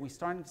 years, we're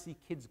starting to see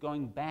kids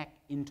going back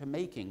into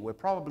making. We're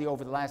probably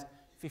over the last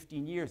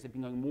 15 years, they've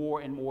been going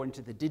more and more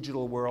into the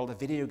digital world of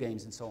video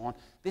games and so on.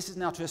 This is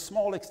now to a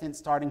small extent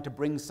starting to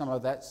bring some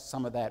of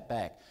that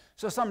back.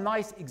 So some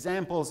nice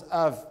examples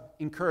of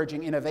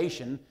encouraging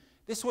innovation.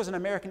 This was an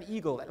American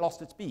eagle that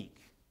lost its beak.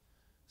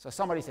 So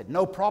somebody said,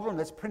 no problem,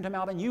 let's print them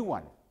out a new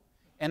one.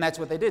 And that's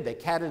what they did. They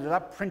catted it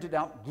up, printed it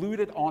out,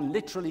 glued it on,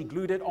 literally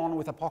glued it on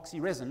with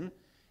epoxy resin,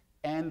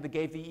 and they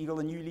gave the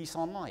eagle a new lease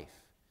on life.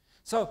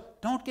 So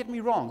don't get me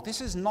wrong,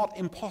 this is not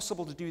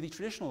impossible to do the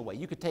traditional way.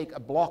 You could take a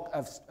block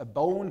of a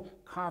bone,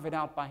 carve it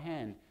out by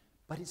hand,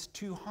 but it's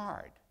too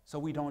hard, so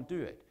we don't do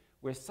it.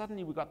 Where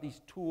suddenly we've got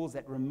these tools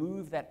that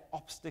remove that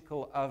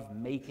obstacle of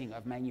making,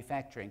 of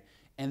manufacturing,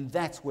 and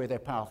that's where they're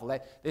powerful.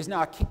 There's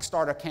now a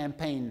Kickstarter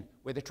campaign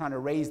where they're trying to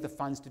raise the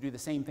funds to do the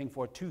same thing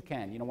for a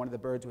toucan, one of the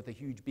birds with the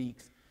huge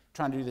beaks,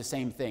 trying to do the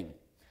same thing.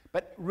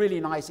 But really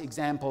nice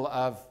example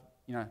of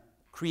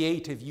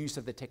creative use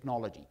of the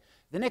technology.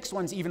 The next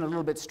one's even a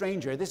little bit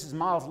stranger. This is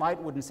Miles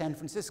Lightwood in San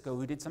Francisco,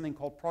 who did something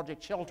called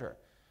Project Shelter.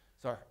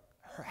 So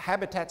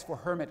habitats for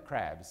hermit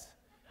crabs.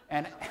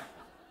 And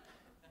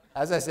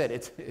as I said,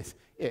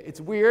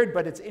 it's weird,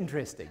 but it's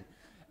interesting.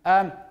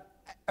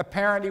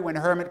 Apparently, when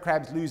hermit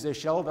crabs lose their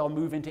shell, they'll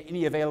move into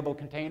any available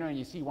container, and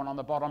you see one on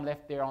the bottom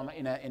left there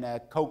in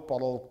a Coke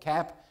bottle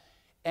cap.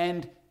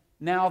 And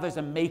now there's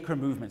a maker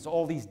movement. So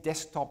all these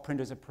desktop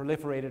printers have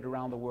proliferated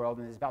around the world,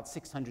 and there's about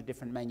 600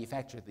 different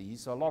manufacturers of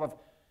these. So a lot of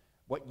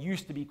what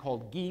used to be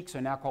called geeks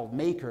are now called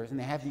makers, and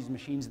they have these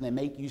machines and they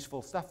make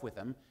useful stuff with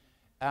them.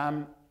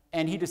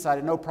 And he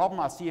decided, no problem,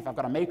 I'll see if I've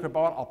got a maker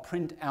bot, I'll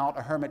print out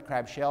a hermit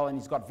crab shell, and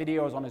he's got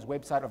videos on his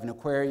website of an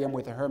aquarium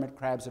with a hermit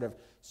crab sort of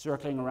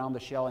circling around the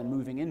shell and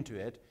moving into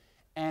it.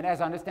 And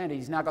as I understand it,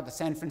 he's now got the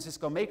San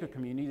Francisco maker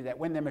community that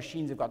when their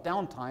machines have got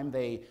downtime,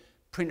 they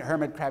print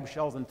hermit crab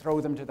shells and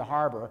throw them to the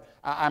harbor.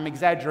 I'm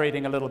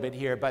exaggerating a little bit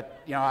here, but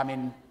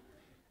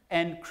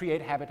and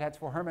create habitats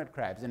for hermit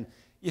crabs. And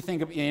you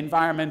think of the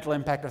environmental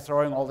impact of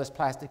throwing all this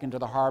plastic into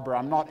the harbor,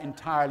 I'm not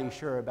entirely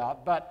sure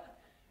about, but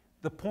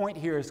the point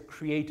here is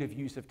creative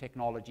use of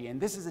technology. And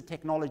this is a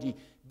technology,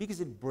 because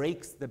it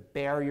breaks the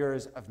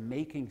barriers of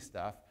making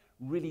stuff,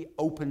 really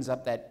opens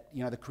up that,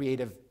 the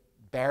creative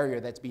barrier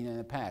that's been in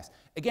the past.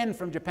 Again,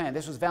 from Japan,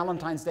 this was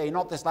Valentine's Day,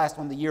 not this last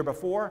one, the year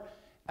before,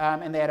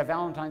 and they had a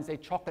Valentine's Day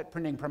chocolate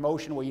printing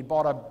promotion where you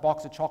bought a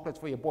box of chocolates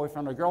for your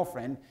boyfriend or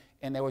girlfriend,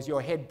 and there was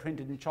your head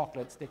printed in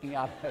chocolate sticking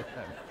out of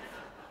them.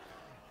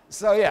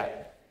 So yeah,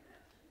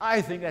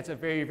 I think that's a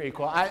very, very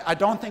cool. I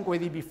don't think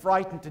whether you'd be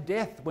frightened to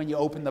death when you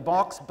open the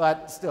box,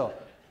 but still,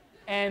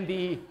 and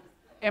the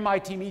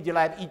MIT Media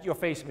Lab Eat Your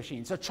Face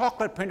machine. So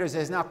chocolate printers,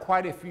 there's now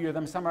quite a few of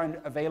them. Some are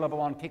available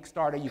on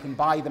Kickstarter. You can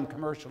buy them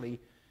commercially.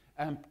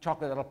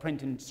 Chocolate that'll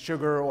print in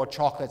sugar or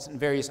chocolates and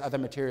various other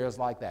materials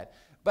like that.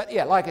 But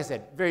yeah, like I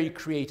said, very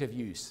creative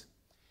use.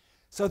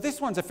 So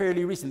this one's a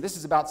fairly recent. This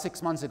is about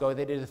 6 months ago.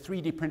 They did a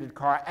 3D printed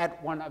car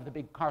at one of the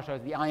big car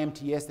shows, the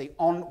IMTS.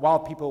 While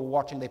people were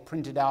watching, they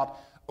printed out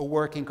a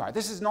working car.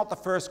 This is not the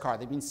first car.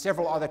 There have been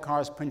several other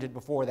cars printed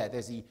before that.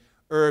 There's the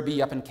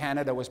Irby up in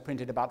Canada, was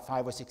printed about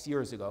 5 or 6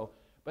 years ago.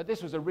 But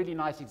this was a really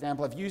nice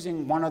example of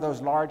using one of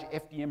those large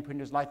FDM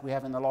printers like we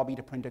have in the lobby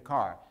to print a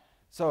car.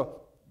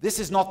 So this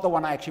is not the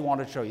one I actually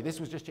wanted to show you. This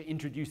was just to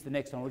introduce the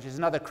next one, which is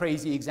another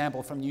crazy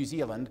example from New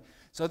Zealand.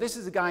 So this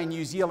is a guy in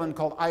New Zealand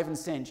called Ivan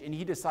Sench, and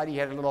he decided he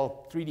had a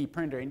little 3D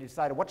printer, and he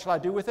decided, what shall I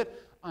do with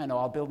it? I know,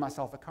 I'll build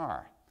myself a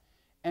car.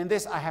 And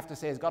this, I have to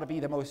say, has got to be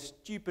the most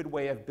stupid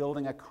way of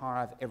building a car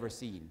I've ever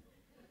seen.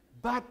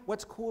 But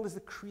what's cool is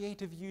the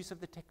creative use of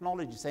the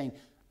technology, saying,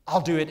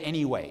 I'll do it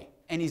anyway.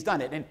 And he's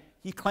done it. And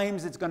he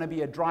claims it's going to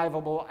be a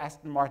drivable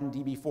Aston Martin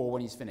DB4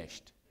 when he's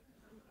finished.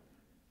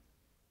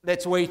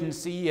 Let's wait and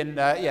see, and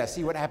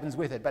see what happens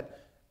with it.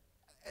 But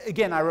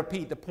again, I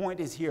repeat, the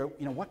point is here,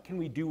 what can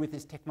we do with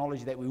this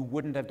technology that we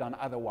wouldn't have done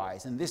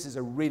otherwise? And this is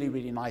a really,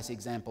 really nice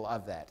example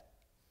of that.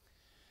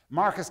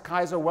 Marcus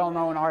Kaiser,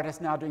 well-known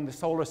artist, now doing the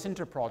Solar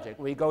Sinter project,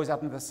 where he goes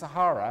out into the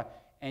Sahara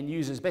and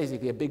uses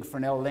basically a big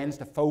Fresnel lens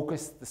to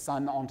focus the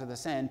sun onto the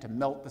sand, to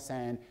melt the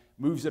sand,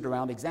 moves it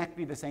around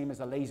exactly the same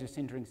as a laser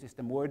sintering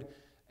system would,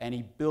 and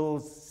he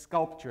builds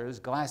sculptures,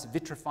 glass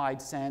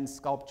vitrified sand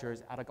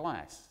sculptures out of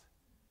glass.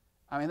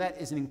 I mean, that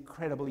is an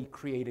incredibly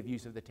creative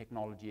use of the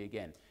technology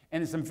again.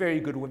 And there's some very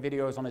good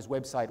videos on his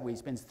website where he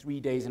spends 3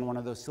 days in one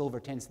of those silver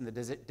tents in the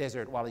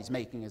desert while he's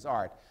making his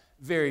art.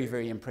 Very,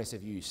 very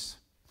impressive use.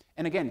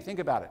 And again, think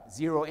about it.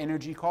 0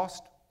 energy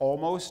cost,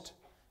 almost.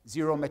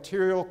 0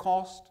 material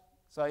cost.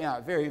 So,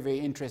 very, very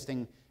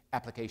interesting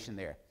application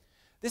there.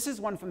 This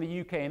is one from the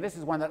UK, and this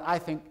is one that I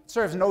think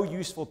serves no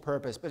useful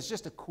purpose, but it's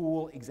just a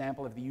cool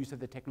example of the use of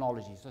the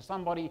technology. So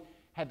somebody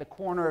had the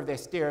corner of their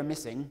stair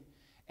missing,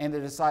 and they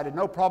decided,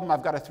 no problem,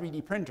 I've got a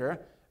 3D printer.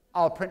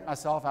 I'll print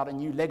myself out a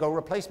new Lego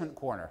replacement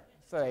corner.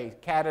 So they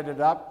catted it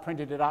up,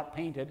 printed it out,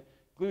 painted,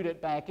 glued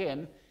it back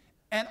in,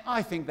 and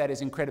I think that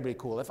is incredibly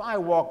cool. If I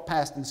walked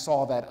past and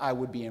saw that, I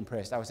would be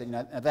impressed. I would say,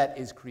 that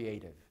is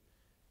creative.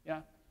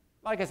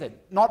 Like I said,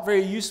 not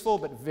very useful,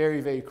 but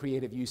very, very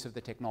creative use of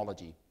the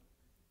technology.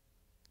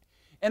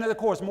 And of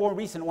course, more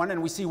recent one,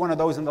 and we see one of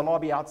those in the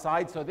lobby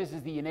outside, so this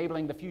is the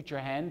Enabling the Future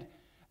hand.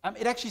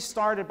 It actually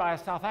started by a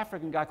South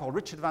African guy called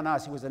Richard Van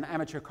As, who was an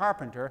amateur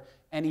carpenter,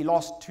 and he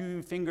lost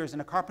 2 fingers in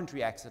a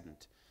carpentry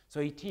accident.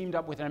 So he teamed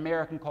up with an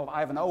American called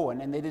Ivan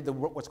Owen, and they did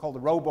what's called the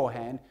robo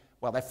hand.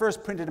 Well, they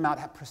first printed him out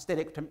a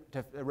prosthetic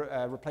to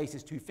replace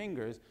his 2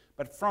 fingers,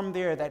 but from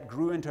there that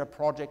grew into a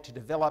project to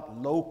develop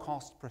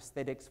low-cost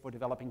prosthetics for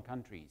developing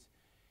countries.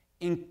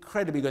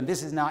 Incredibly good. And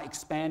this is now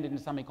expanded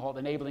into something called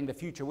Enabling the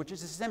Future, which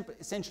is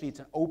essentially it's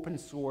an open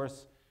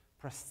source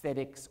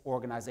prosthetics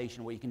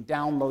organization where you can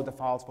download the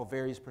files for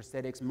various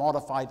prosthetics,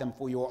 modify them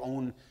for your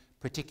own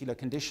particular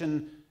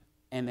condition,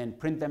 and then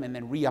print them and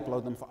then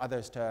re-upload them for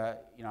others to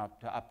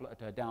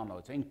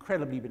download. So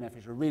incredibly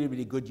beneficial, really,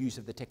 really good use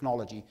of the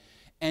technology.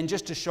 And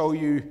just to show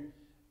you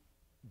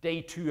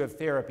day 2 of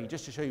therapy,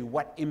 just to show you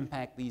what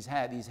impact these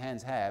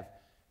hands have,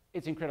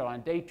 it's incredible.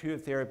 On day 2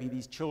 of therapy,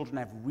 these children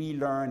have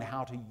relearned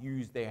how to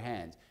use their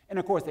hands. And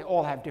of course, they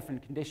all have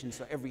different conditions,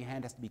 so every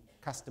hand has to be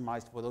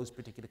customized for those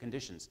particular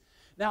conditions.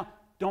 Now,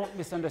 don't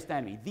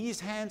misunderstand me. These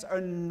hands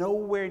are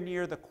nowhere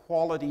near the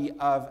quality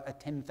of a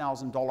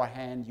 $10,000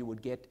 hand you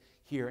would get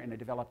here in a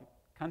developed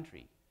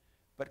country.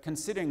 But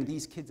considering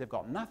these kids have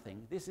got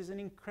nothing, this is an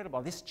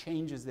incredible, this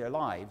changes their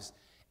lives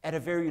at a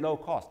very low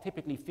cost.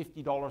 Typically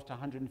 $50 to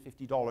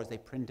 $150, they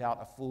print out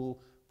a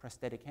full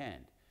prosthetic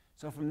hand.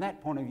 So from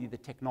that point of view, the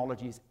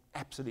technology is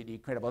absolutely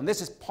incredible. And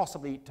this is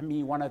possibly, to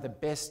me, one of the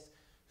best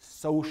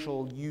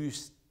social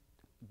use,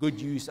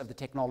 good use of the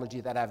technology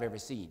that I've ever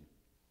seen.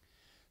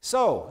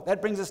 So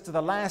that brings us to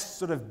the last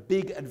sort of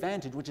big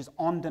advantage, which is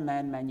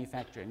on-demand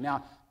manufacturing.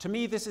 Now, to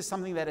me, this is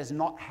something that has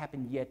not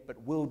happened yet,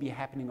 but will be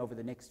happening over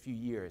the next few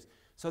years.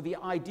 So the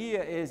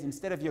idea is,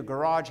 instead of your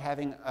garage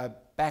having a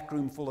back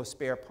room full of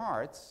spare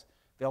parts,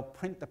 they'll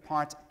print the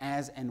parts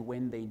as and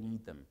when they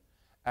need them.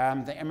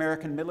 The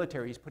American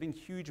military is putting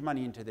huge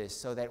money into this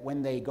so that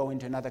when they go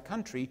into another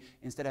country,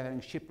 instead of having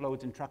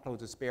shiploads and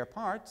truckloads of spare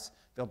parts,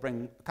 they'll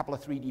bring a couple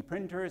of 3D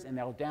printers and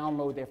they'll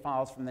download their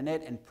files from the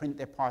net and print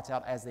their parts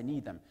out as they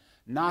need them.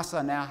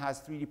 NASA now has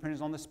 3D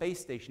printers on the space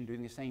station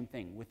doing the same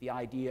thing with the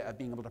idea of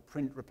being able to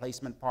print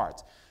replacement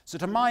parts. So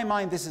to my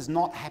mind, this is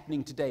not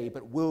happening today,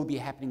 but will be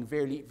happening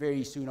very,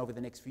 very soon over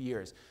the next few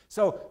years.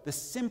 So the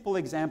simple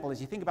example is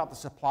you think about the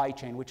supply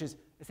chain, which is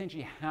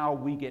essentially how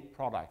we get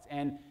products.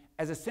 And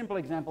as a simple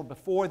example,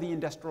 before the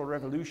Industrial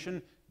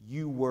Revolution,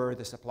 you were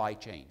the supply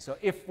chain. So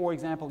if, for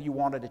example, you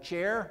wanted a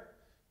chair,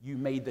 you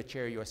made the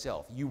chair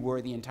yourself. You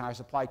were the entire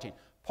supply chain.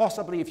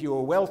 Possibly, if you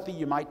were wealthy,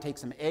 you might take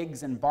some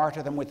eggs and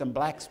barter them with some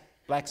black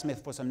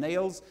blacksmith for some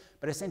nails,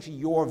 but essentially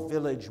your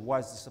village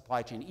was the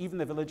supply chain. Even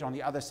the village on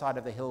the other side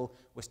of the hill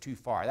was too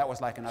far. That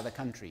was like another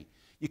country.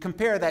 You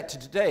compare that to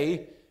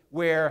today,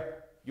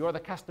 where you're the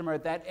customer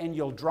at that end,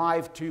 you'll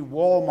drive to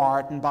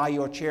Walmart and buy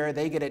your chair.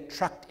 They get it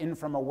trucked in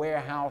from a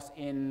warehouse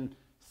in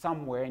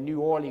somewhere in New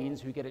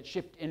Orleans, who get it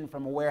shipped in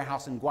from a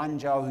warehouse in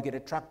Guangzhou, who get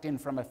it trucked in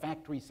from a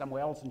factory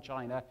somewhere else in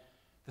China.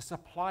 The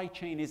supply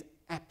chain is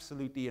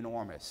absolutely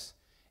enormous.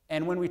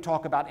 And when we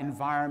talk about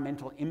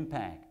environmental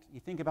impact, you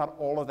think about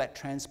all of that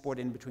transport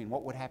in between.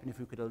 What would happen if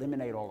we could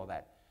eliminate all of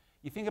that?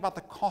 You think about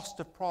the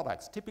cost of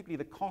products. Typically,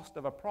 the cost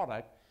of a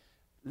product,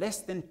 less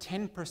than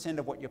 10%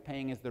 of what you're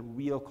paying is the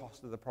real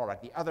cost of the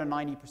product. The other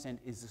 90%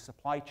 is the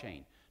supply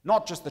chain.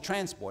 Not just the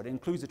transport, it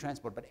includes the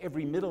transport, but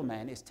every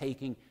middleman is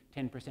taking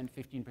 10%,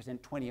 15%,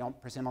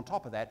 20% on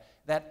top of that.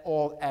 That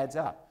all adds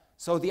up.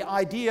 So the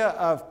idea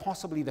of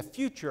possibly the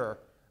future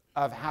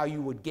of how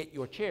you would get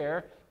your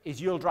chair is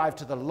you'll drive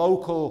to the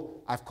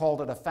local, I've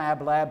called it a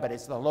fab lab, but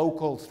it's the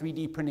local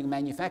 3D printing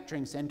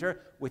manufacturing center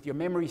with your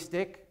memory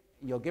stick.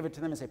 You'll give it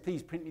to them and say,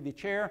 please print me the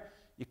chair.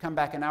 You come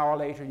back an hour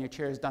later and your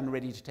chair is done,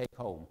 ready to take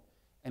home.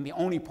 And the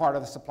only part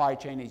of the supply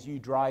chain is you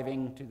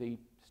driving to the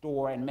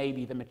store and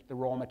maybe the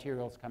raw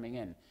materials coming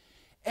in.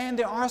 And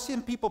there are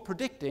some people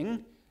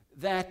predicting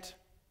that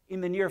in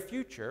the near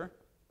future,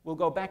 we'll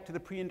go back to the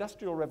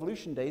pre-industrial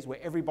revolution days where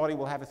everybody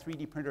will have a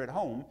 3D printer at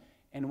home,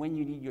 and when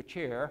you need your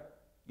chair,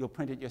 you'll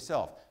print it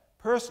yourself.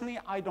 Personally,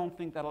 I don't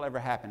think that'll ever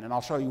happen, and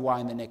I'll show you why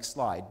in the next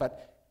slide,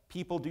 but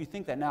people do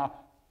think that. Now,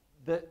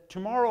 the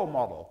tomorrow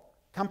model,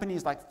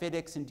 companies like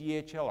FedEx and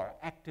DHL are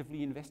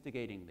actively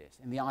investigating this,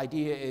 and the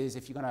idea is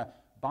if you're going to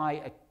buy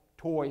a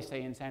toy,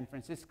 say in San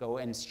Francisco,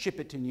 and ship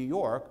it to New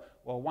York,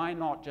 well, why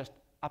not just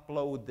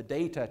upload the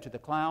data to the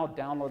cloud,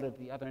 download it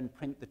to the other, and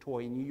print the toy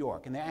in New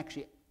York? And they're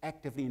actually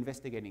actively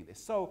investigating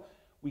this. So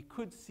we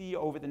could see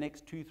over the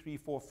next 2, 3,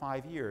 4,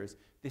 5 years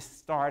this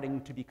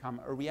starting to become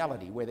a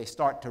reality, where they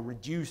start to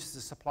reduce the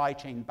supply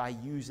chain by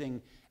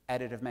using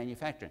additive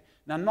manufacturing.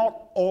 Now,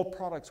 not all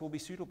products will be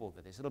suitable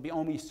for this. It'll be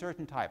only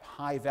certain type,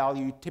 high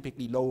value,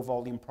 typically low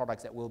volume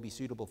products that will be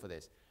suitable for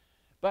this.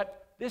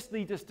 But this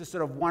leads us to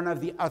sort of one of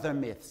the other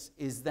myths,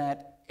 is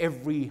that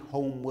every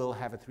home will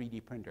have a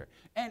 3D printer.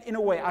 And in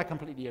a way, I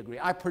completely agree.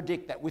 I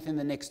predict that within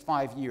the next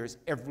 5 years,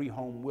 every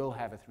home will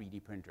have a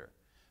 3D printer.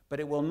 But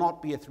it will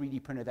not be a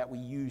 3D printer that we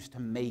use to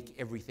make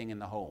everything in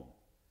the home.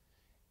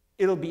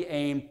 It'll be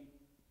aimed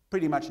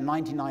pretty much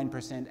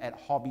 99% at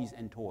hobbies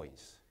and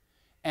toys.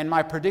 And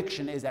my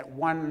prediction is that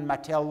one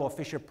Mattel or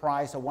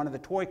Fisher-Price or one of the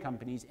toy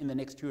companies in the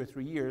next 2 or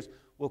 3 years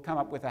will come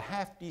up with a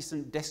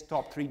half-decent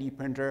desktop 3D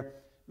printer,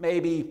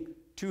 maybe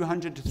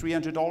 $200 to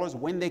 $300.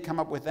 When they come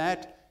up with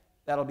that,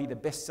 that'll be the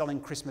best-selling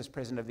Christmas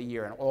present of the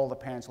year, and all the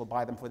parents will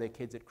buy them for their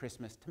kids at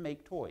Christmas to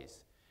make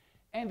toys.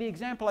 And the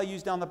example I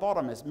use down the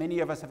bottom is many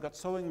of us have got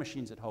sewing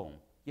machines at home,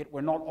 yet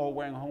we're not all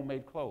wearing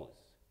homemade clothes.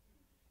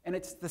 And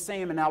it's the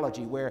same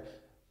analogy where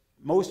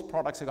most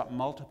products have got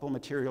multiple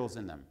materials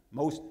in them.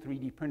 Most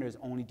 3D printers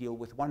only deal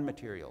with one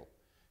material.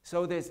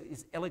 So there's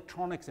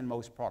electronics in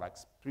most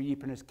products. 3D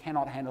printers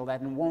cannot handle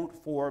that and won't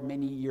for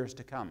many years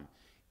to come.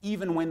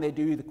 Even when they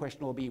do, the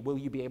question will be, will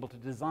you be able to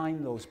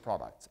design those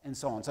products, and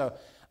so on. So,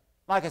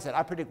 like I said,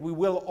 I predict we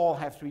will all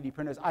have 3D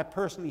printers. I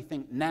personally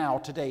think now,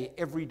 today,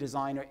 every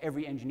designer,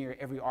 every engineer,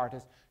 every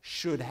artist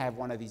should have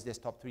one of these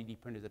desktop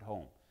 3D printers at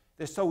home.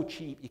 They're so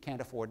cheap, you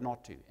can't afford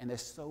not to. And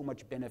there's so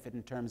much benefit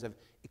in terms of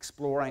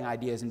exploring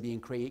ideas and being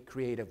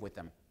creative with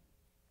them.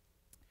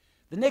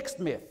 The next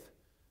myth,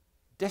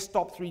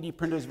 desktop 3D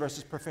printers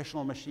versus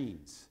professional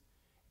machines.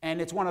 And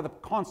it's one of the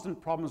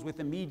constant problems with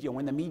the media.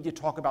 When the media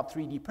talk about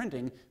 3D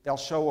printing, they'll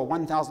show a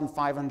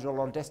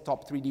 $1,500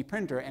 desktop 3D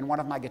printer and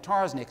one of my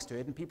guitars next to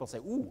it, and people say,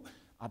 ooh,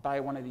 I'll buy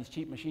one of these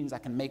cheap machines, I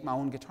can make my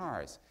own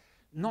guitars.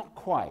 Not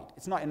quite.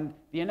 It's not. And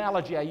the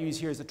analogy I use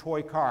here is a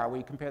toy car, where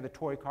you compare the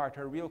toy car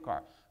to a real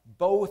car.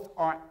 Both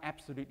are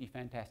absolutely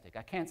fantastic.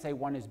 I can't say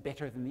one is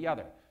better than the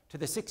other. To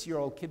the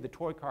 6-year-old kid, the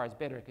toy car is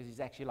better because he's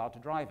actually allowed to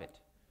drive it.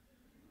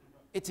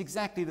 It's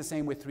exactly the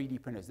same with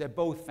 3D printers. They're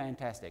both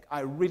fantastic.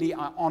 I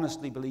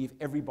honestly believe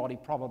everybody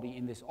probably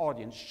in this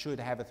audience should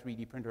have a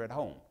 3D printer at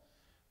home.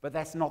 But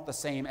that's not the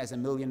same as a $1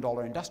 million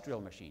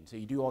industrial machine. So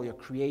you do all your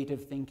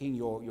creative thinking,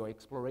 your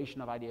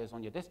exploration of ideas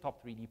on your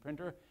desktop 3D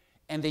printer,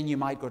 and then you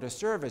might go to a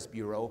service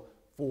bureau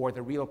for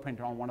the real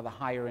printer on one of the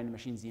higher end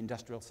machines, the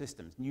industrial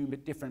systems.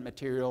 Different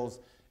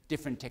materials,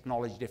 different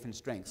technology, different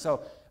strengths.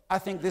 So I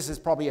think this is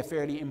probably a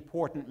fairly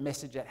important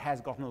message that has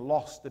gotten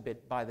lost a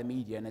bit by the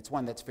media, and it's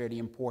one that's fairly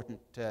important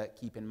to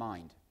keep in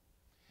mind.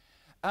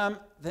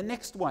 The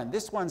next one,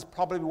 this one's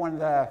probably one of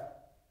the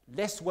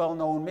less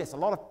well-known myths. A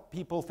lot of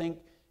people think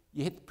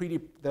you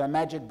hit the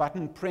magic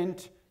button,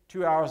 print,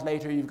 2 hours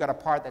later you've got a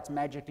part that's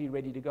magically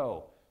ready to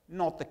go.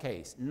 Not the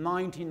case.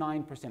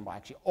 99%, well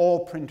actually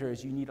all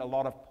printers, you need a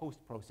lot of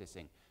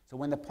post-processing. So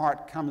when the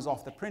part comes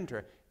off the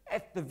printer,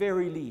 at the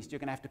very least, you're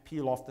going to have to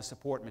peel off the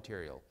support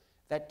material.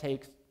 That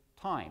takes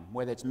time,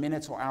 whether it's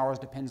minutes or hours,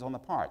 depends on the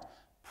part.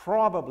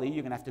 Probably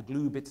you're going to have to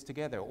glue bits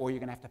together, or you're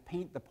going to have to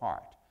paint the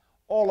part.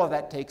 All of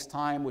that takes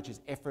time, which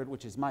is effort,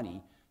 which is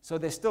money. So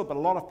there's still, but a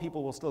lot of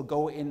people will still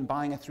go in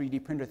buying a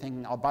 3D printer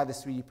thinking, I'll buy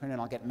this 3D printer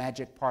and I'll get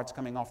magic parts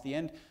coming off the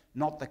end.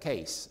 Not the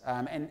case.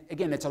 And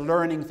again, it's a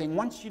learning thing.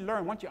 Once you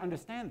learn, once you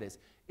understand this,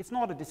 it's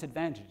not a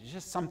disadvantage. It's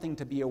just something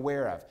to be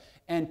aware of.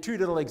 And two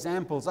little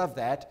examples of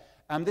that.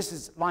 This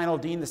is Lionel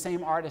Dean, the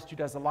same artist who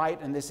does the light,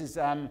 and this is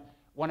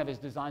one of his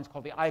designs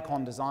called the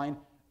Icon design.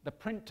 The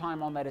print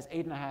time on that is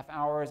 8.5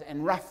 hours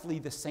and roughly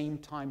the same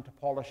time to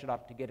polish it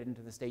up to get it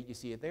into the state you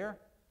see it there.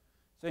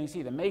 So you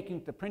see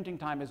the printing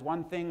time is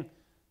one thing,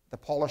 the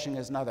polishing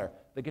is another.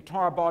 The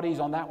guitar bodies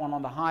on that one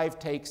on the Hive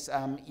takes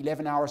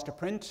 11 hours to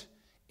print.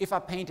 If I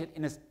paint it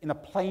in a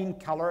plain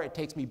color, it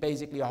takes me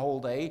basically a whole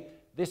day.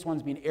 This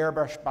one's been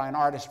airbrushed by an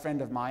artist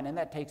friend of mine, and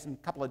that takes him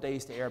a couple of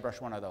days to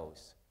airbrush one of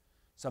those.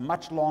 So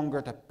much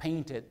longer to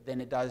paint it than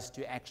it does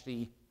to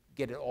actually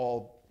get it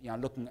all,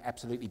 looking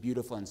absolutely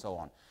beautiful and so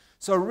on.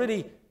 So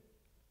really,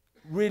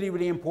 really,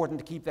 really important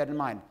to keep that in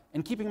mind.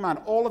 And keeping in mind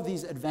all of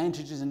these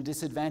advantages and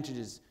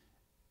disadvantages,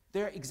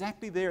 they're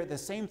exactly there. The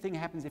same thing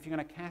happens if you're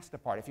going to cast a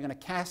part. If you're going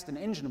to cast an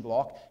engine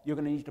block, you're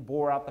going to need to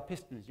bore out the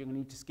pistons. You're going to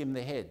need to skim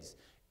the heads.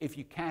 If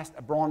you cast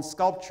a bronze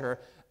sculpture,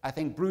 I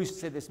think Bruce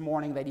said this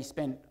morning that he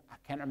spent, I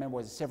can't remember,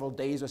 was it several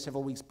days or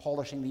several weeks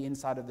polishing the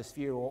inside of the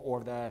sphere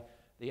or the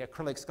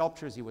acrylic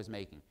sculptures he was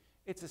making.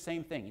 It's the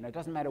same thing. It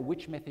doesn't matter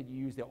which method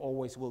you use, there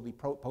always will be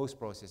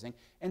post-processing.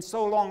 And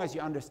so long as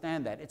you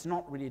understand that, it's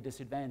not really a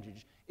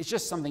disadvantage. It's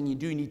just something you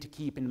do need to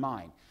keep in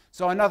mind.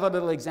 So another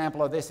little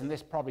example of this, and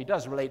this probably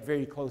does relate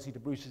very closely to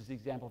Bruce's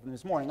example from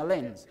this morning, a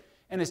lens.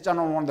 And it's done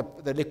on one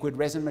of the liquid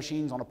resin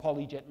machines, on a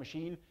polyjet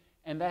machine.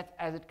 And that,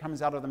 as it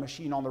comes out of the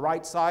machine on the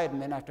right side,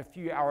 and then after a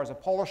few hours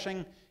of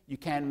polishing, you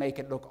can make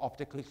it look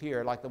optically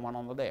clear like the one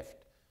on the left.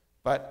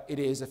 But it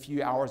is a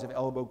few hours of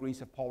elbow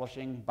grease of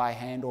polishing by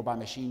hand or by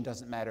machine,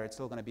 doesn't matter. It's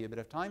still going to be a bit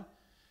of time.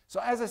 So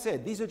as I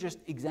said, these are just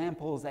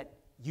examples that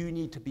you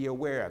need to be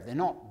aware of. They're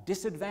not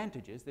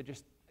disadvantages. They're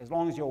just, as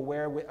long as you're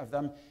aware of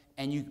them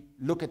and you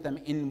look at them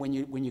when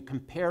you're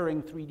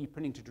comparing 3D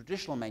printing to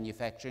traditional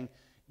manufacturing,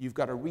 you've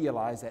got to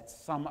realize that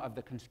some of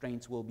the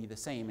constraints will be the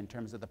same in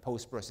terms of the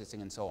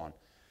post-processing and so on.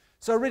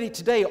 So really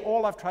today,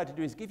 all I've tried to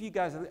do is give you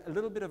guys a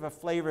little bit of a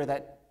flavor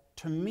that,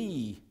 to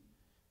me,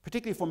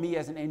 particularly for me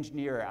as an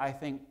engineer, I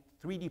think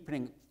 3D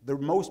printing, the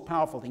most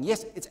powerful thing.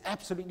 Yes, it's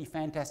absolutely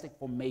fantastic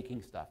for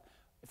making stuff.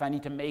 If I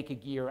need to make a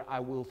gear, I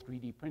will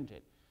 3D print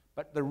it.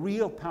 But the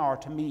real power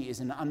to me is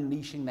in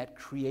unleashing that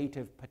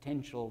creative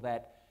potential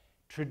that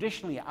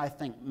traditionally I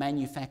think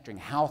manufacturing,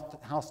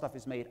 how stuff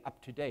is made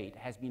up to date,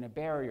 has been a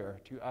barrier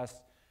to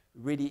us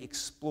really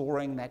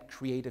exploring that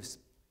creative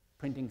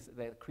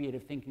the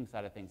creative thinking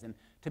side of things. And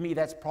to me,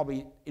 that's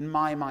probably, in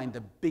my mind,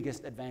 the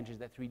biggest advantage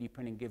that 3D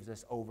printing gives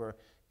us over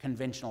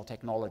conventional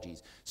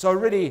technologies. So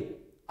really,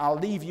 I'll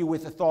leave you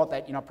with the thought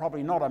that,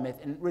 probably not a myth,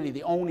 and really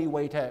the only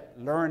way to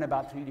learn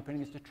about 3D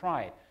printing is to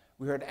try it.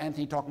 We heard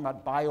Anthony talking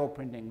about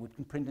bioprinting. We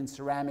can print in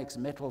ceramics,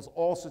 metals,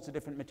 all sorts of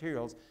different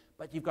materials,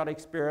 but you've got to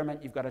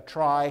experiment, you've got to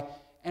try,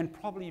 and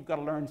probably you've got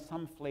to learn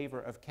some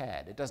flavor of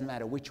CAD. It doesn't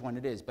matter which one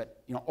it is,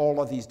 but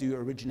all of these do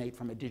originate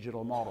from a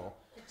digital model.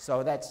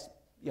 So that's,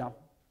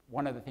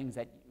 one of the things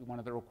one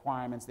of the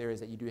requirements there is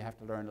that you do have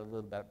to learn a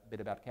little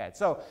bit about CAD.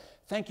 So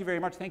thank you very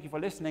much. Thank you for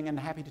listening, and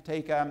happy to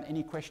take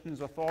any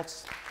questions or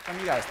thoughts from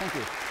you guys. Thank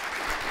you.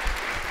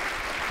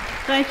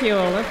 Thank you,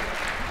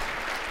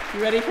 Olaf.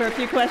 You ready for a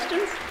few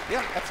questions?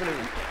 Yeah,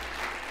 absolutely.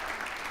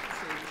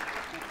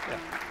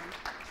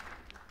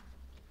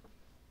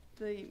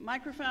 The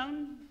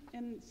microphone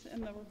in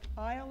the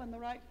aisle in the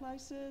right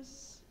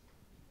places.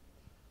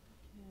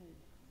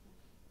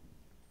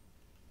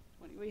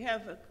 We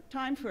have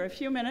time for a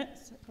few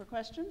minutes for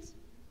questions,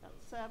 about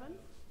 7.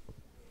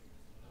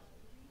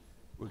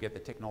 We'll get the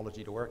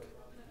technology to work.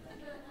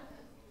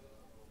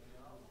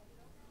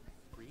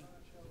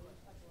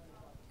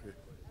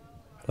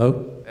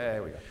 Hello?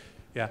 There we go.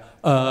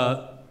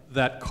 Yeah.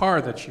 That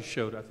car that you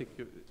showed, I think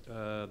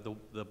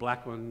the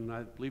black one,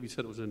 I believe you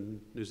said it was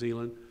in New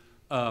Zealand.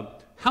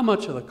 How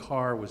much of the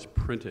car was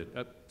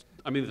printed?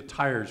 I mean, the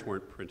tires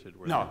weren't printed,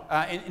 were No.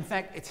 In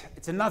fact,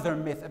 it's another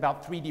myth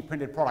about 3D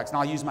printed products. And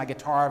I'll use my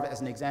guitar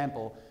as an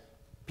example.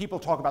 People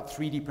talk about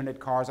 3D printed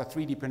cars or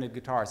 3D printed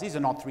guitars. These are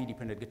not 3D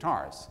printed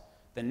guitars.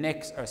 The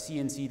necks are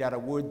CNC'd out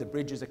of wood, the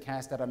bridges are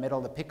cast out of metal,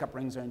 the pickup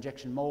rings are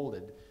injection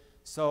molded.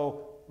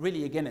 So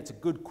really, again, it's a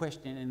good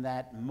question in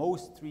that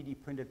most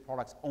 3D printed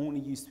products only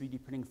use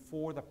 3D printing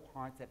for the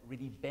parts that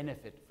really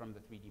benefit from the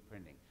 3D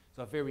printing.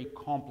 So a very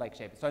complex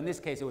shape. So in this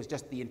case, it was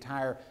just the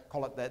entire,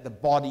 call it the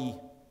body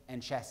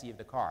and chassis of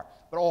the car.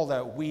 But all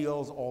the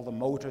wheels, all the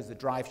motors, the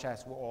drive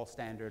shafts were all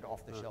standard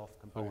off-the-shelf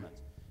components.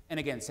 Okay. And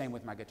again, same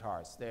with my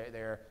guitars.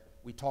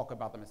 We talk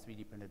about them as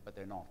 3D printed, but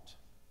they're not.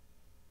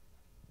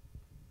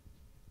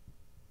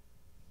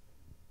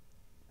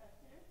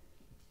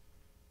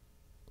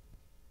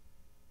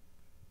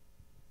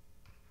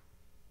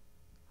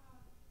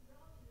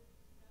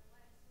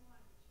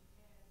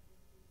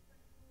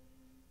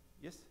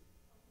 Yes?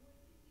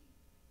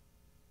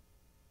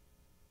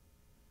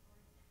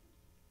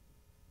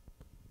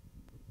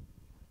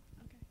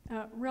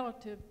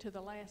 Relative to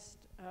the last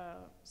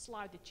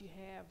slide that you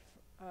have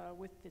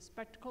with the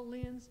spectacle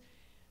lens.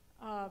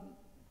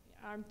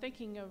 I'm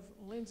thinking of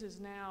lenses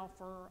now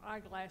for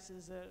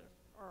eyeglasses that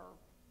are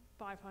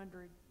 $500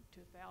 to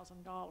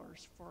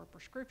 $1,000 for a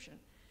prescription.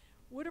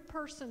 Would a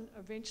person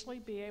eventually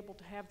be able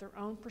to have their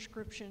own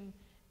prescription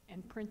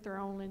and print their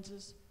own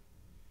lenses?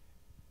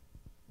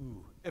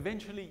 Ooh,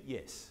 eventually,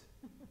 yes.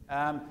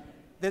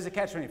 There's a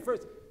catch-22.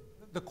 First,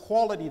 the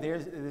quality,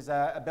 there's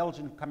a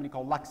Belgian company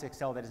called Lux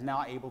XL that is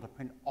now able to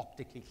print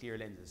optically clear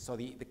lenses. So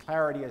the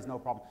clarity is no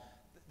problem.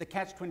 The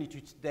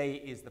catch-22 today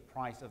is the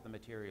price of the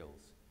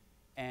materials.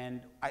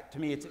 And to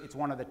me, it's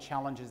one of the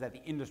challenges that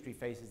the industry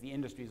faces. The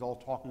industry is all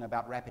talking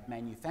about rapid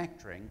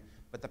manufacturing,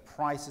 but the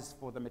prices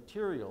for the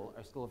material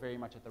are still very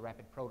much at the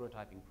rapid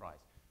prototyping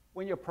price.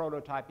 When you're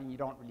prototyping, you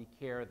don't really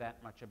care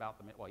that much about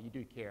them. Well, you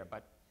do care,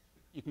 but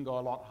you can go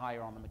a lot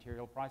higher on the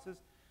material prices.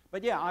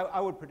 But yeah, I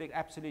would predict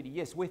absolutely,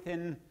 yes,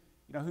 within,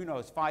 you know, who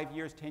knows, 5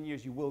 years, 10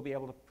 years, you will be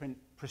able to print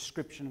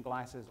prescription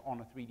glasses on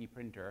a 3D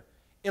printer.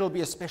 It'll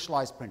be a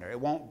specialized printer. It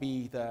won't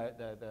be the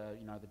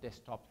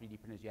desktop 3D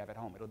printers you have at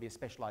home. It'll be a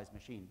specialized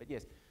machine. But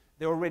yes,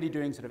 they're already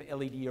doing sort of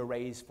LED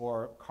arrays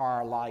for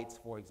car lights,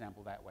 for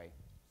example, that way.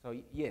 So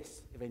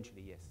yes,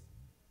 eventually, yes.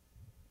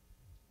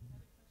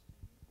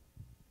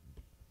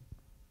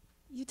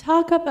 You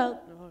talk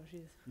about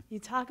you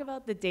talk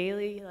about the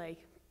daily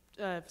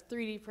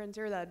 3D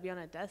printer that would be on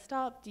a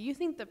desktop. Do you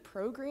think the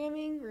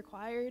programming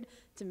required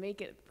to make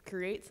it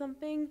create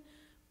something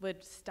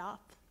would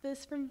stop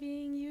this from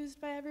being used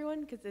by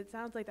everyone? Because it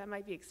sounds like that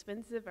might be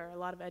expensive or a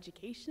lot of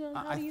education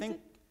on how to use it.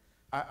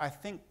 I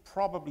think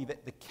probably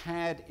that the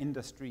CAD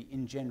industry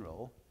in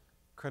general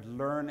could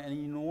learn an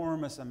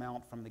enormous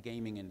amount from the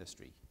gaming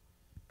industry.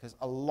 Because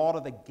a lot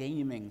of the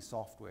gaming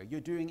software, you're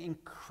doing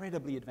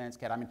incredibly advanced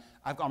CAD. I mean,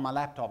 on my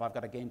laptop, I've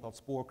got a game called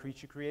Spore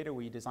Creature Creator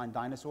where you design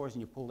dinosaurs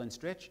and you pull and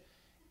stretch.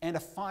 And a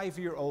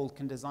 5-year-old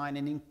can design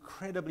an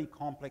incredibly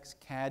complex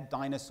CAD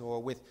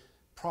dinosaur with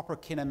proper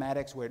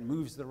kinematics where it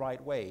moves the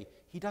right way.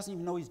 He doesn't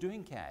even know he's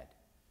doing CAD.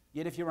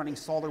 Yet if you're running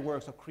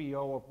SolidWorks or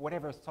Creo or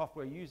whatever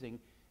software you're using,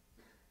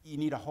 you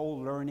need a whole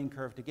learning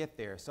curve to get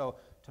there. So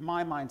to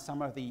my mind,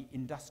 some of the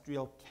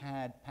industrial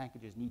CAD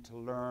packages need to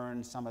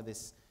learn some of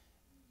this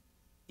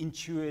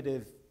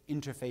intuitive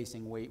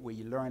interfacing where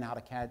you learn how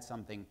to CAD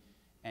something.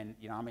 And,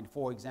 you know, I mean,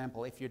 for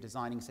example, if you're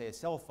designing, say, a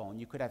cell phone,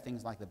 you could have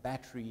things like the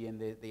battery and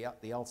the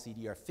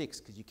LCD are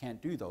fixed because you can't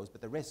do those,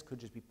 but the rest could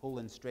just be pull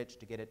and stretch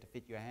to get it to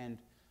fit your hand,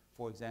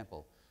 for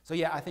example. So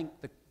yeah, I think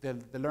the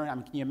learning, I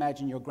mean, can you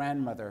imagine your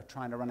grandmother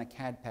trying to run a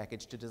CAD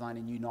package to design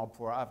a new knob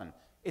for her oven?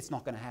 It's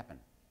not going to happen.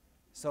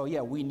 So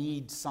yeah, we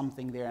need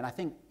something there. And I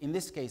think in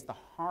this case, the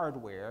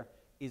hardware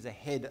is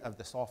ahead of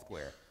the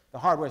software. The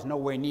hardware is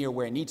nowhere near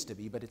where it needs to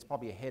be, but it's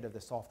probably ahead of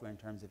the software in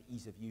terms of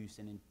ease of use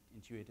and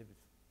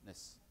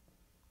intuitiveness.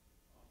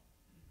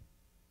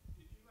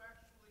 Did you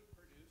actually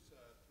produce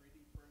a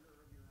 3D printer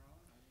of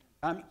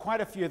your own? Quite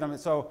a few of them.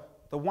 So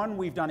the one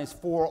we've done is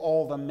for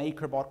all the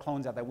MakerBot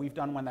clones out there. We've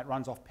done one that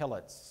runs off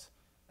pellets.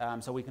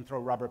 So we can throw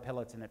rubber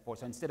pellets in it for.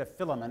 So instead of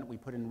filament, we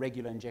put in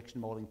regular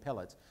injection molding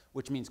pellets,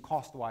 which means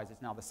cost-wise,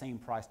 it's now the same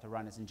price to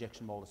run as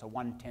injection molded, so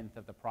 1/10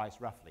 of the price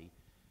roughly.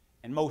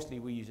 And mostly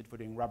we use it for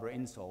doing rubber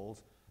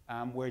insoles.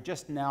 We're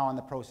just now in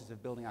the process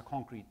of building a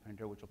concrete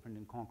printer, which will print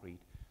in concrete.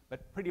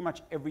 But pretty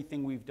much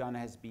everything we've done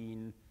has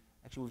been,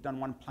 actually we've done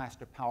one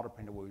plaster powder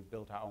printer where we've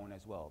built our own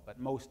as well. But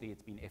mostly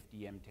it's been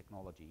FDM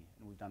technology,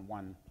 and we've done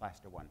one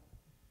plaster one.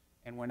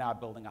 And we're now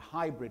building a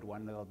hybrid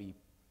one that'll be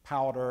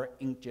powder,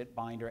 inkjet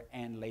binder,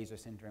 and laser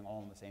sintering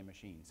all in the same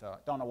machine. So I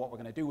don't know what we're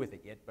going to do with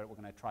it yet, but we're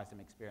going to try some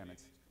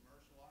experiments.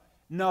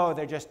 No,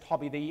 they're just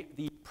hobby.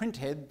 The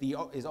printhead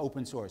is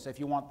open source. So if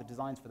you want the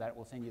designs for that,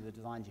 we'll send you the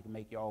designs. You can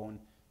make your own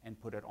and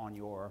put it on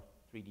your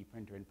 3D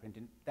printer and print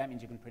in. That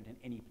means you can print in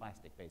any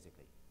plastic,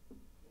 basically.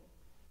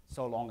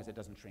 So long as it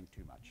doesn't shrink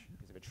too much.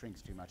 Because if it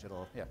shrinks too much,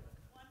 it'll, yeah.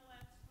 One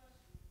last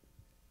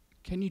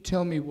question. Can you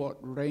tell me what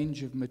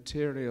range of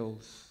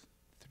materials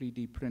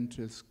 3D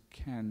printers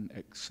can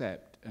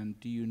accept, and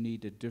do you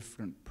need a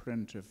different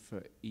printer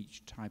for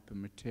each type of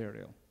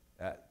material?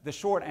 The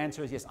short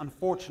answer is yes.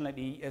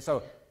 Unfortunately,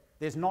 so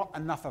there's not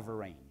enough of a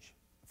range.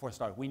 For a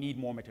start, we need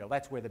more material.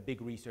 That's where the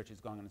big research is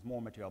going on, is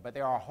more material. But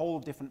there are a whole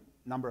different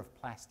number of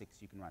plastics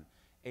you can run.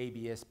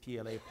 ABS,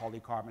 PLA,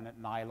 polycarbonate,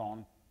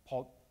 nylon,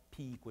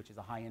 PEEK, which is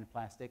a high-end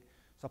plastic.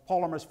 So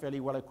polymers fairly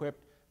well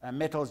equipped.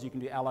 Metals, you can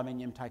do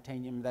aluminum,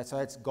 titanium. So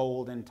that's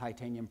gold and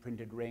titanium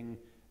printed ring,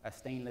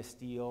 stainless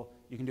steel.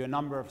 You can do a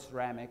number of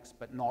ceramics,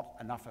 but not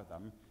enough of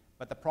them.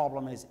 But the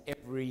problem is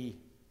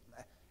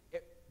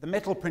the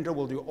metal printer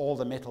will do all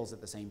the metals at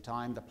the same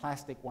time. The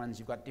plastic ones,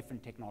 you've got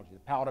different technology. The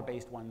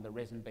powder-based one, the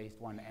resin-based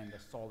one, and the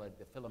solid,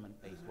 the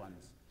filament-based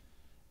ones.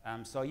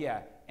 So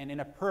yeah, and in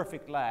a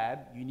perfect lab,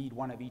 you need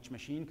one of each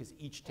machine because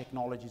each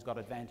technology's got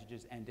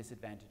advantages and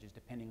disadvantages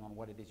depending on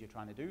what it is you're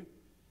trying to do.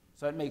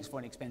 So it makes for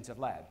an expensive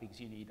lab because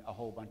you need a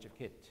whole bunch of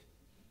kit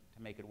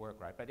to make it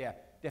work right. But yeah,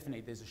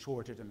 definitely there's a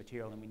shortage of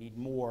material and we need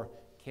more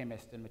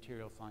chemists and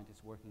material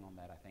scientists working on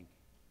that, I think.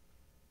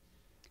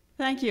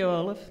 Thank you,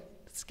 Olaf.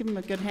 Let's give him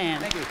a good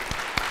hand. Thank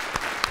you.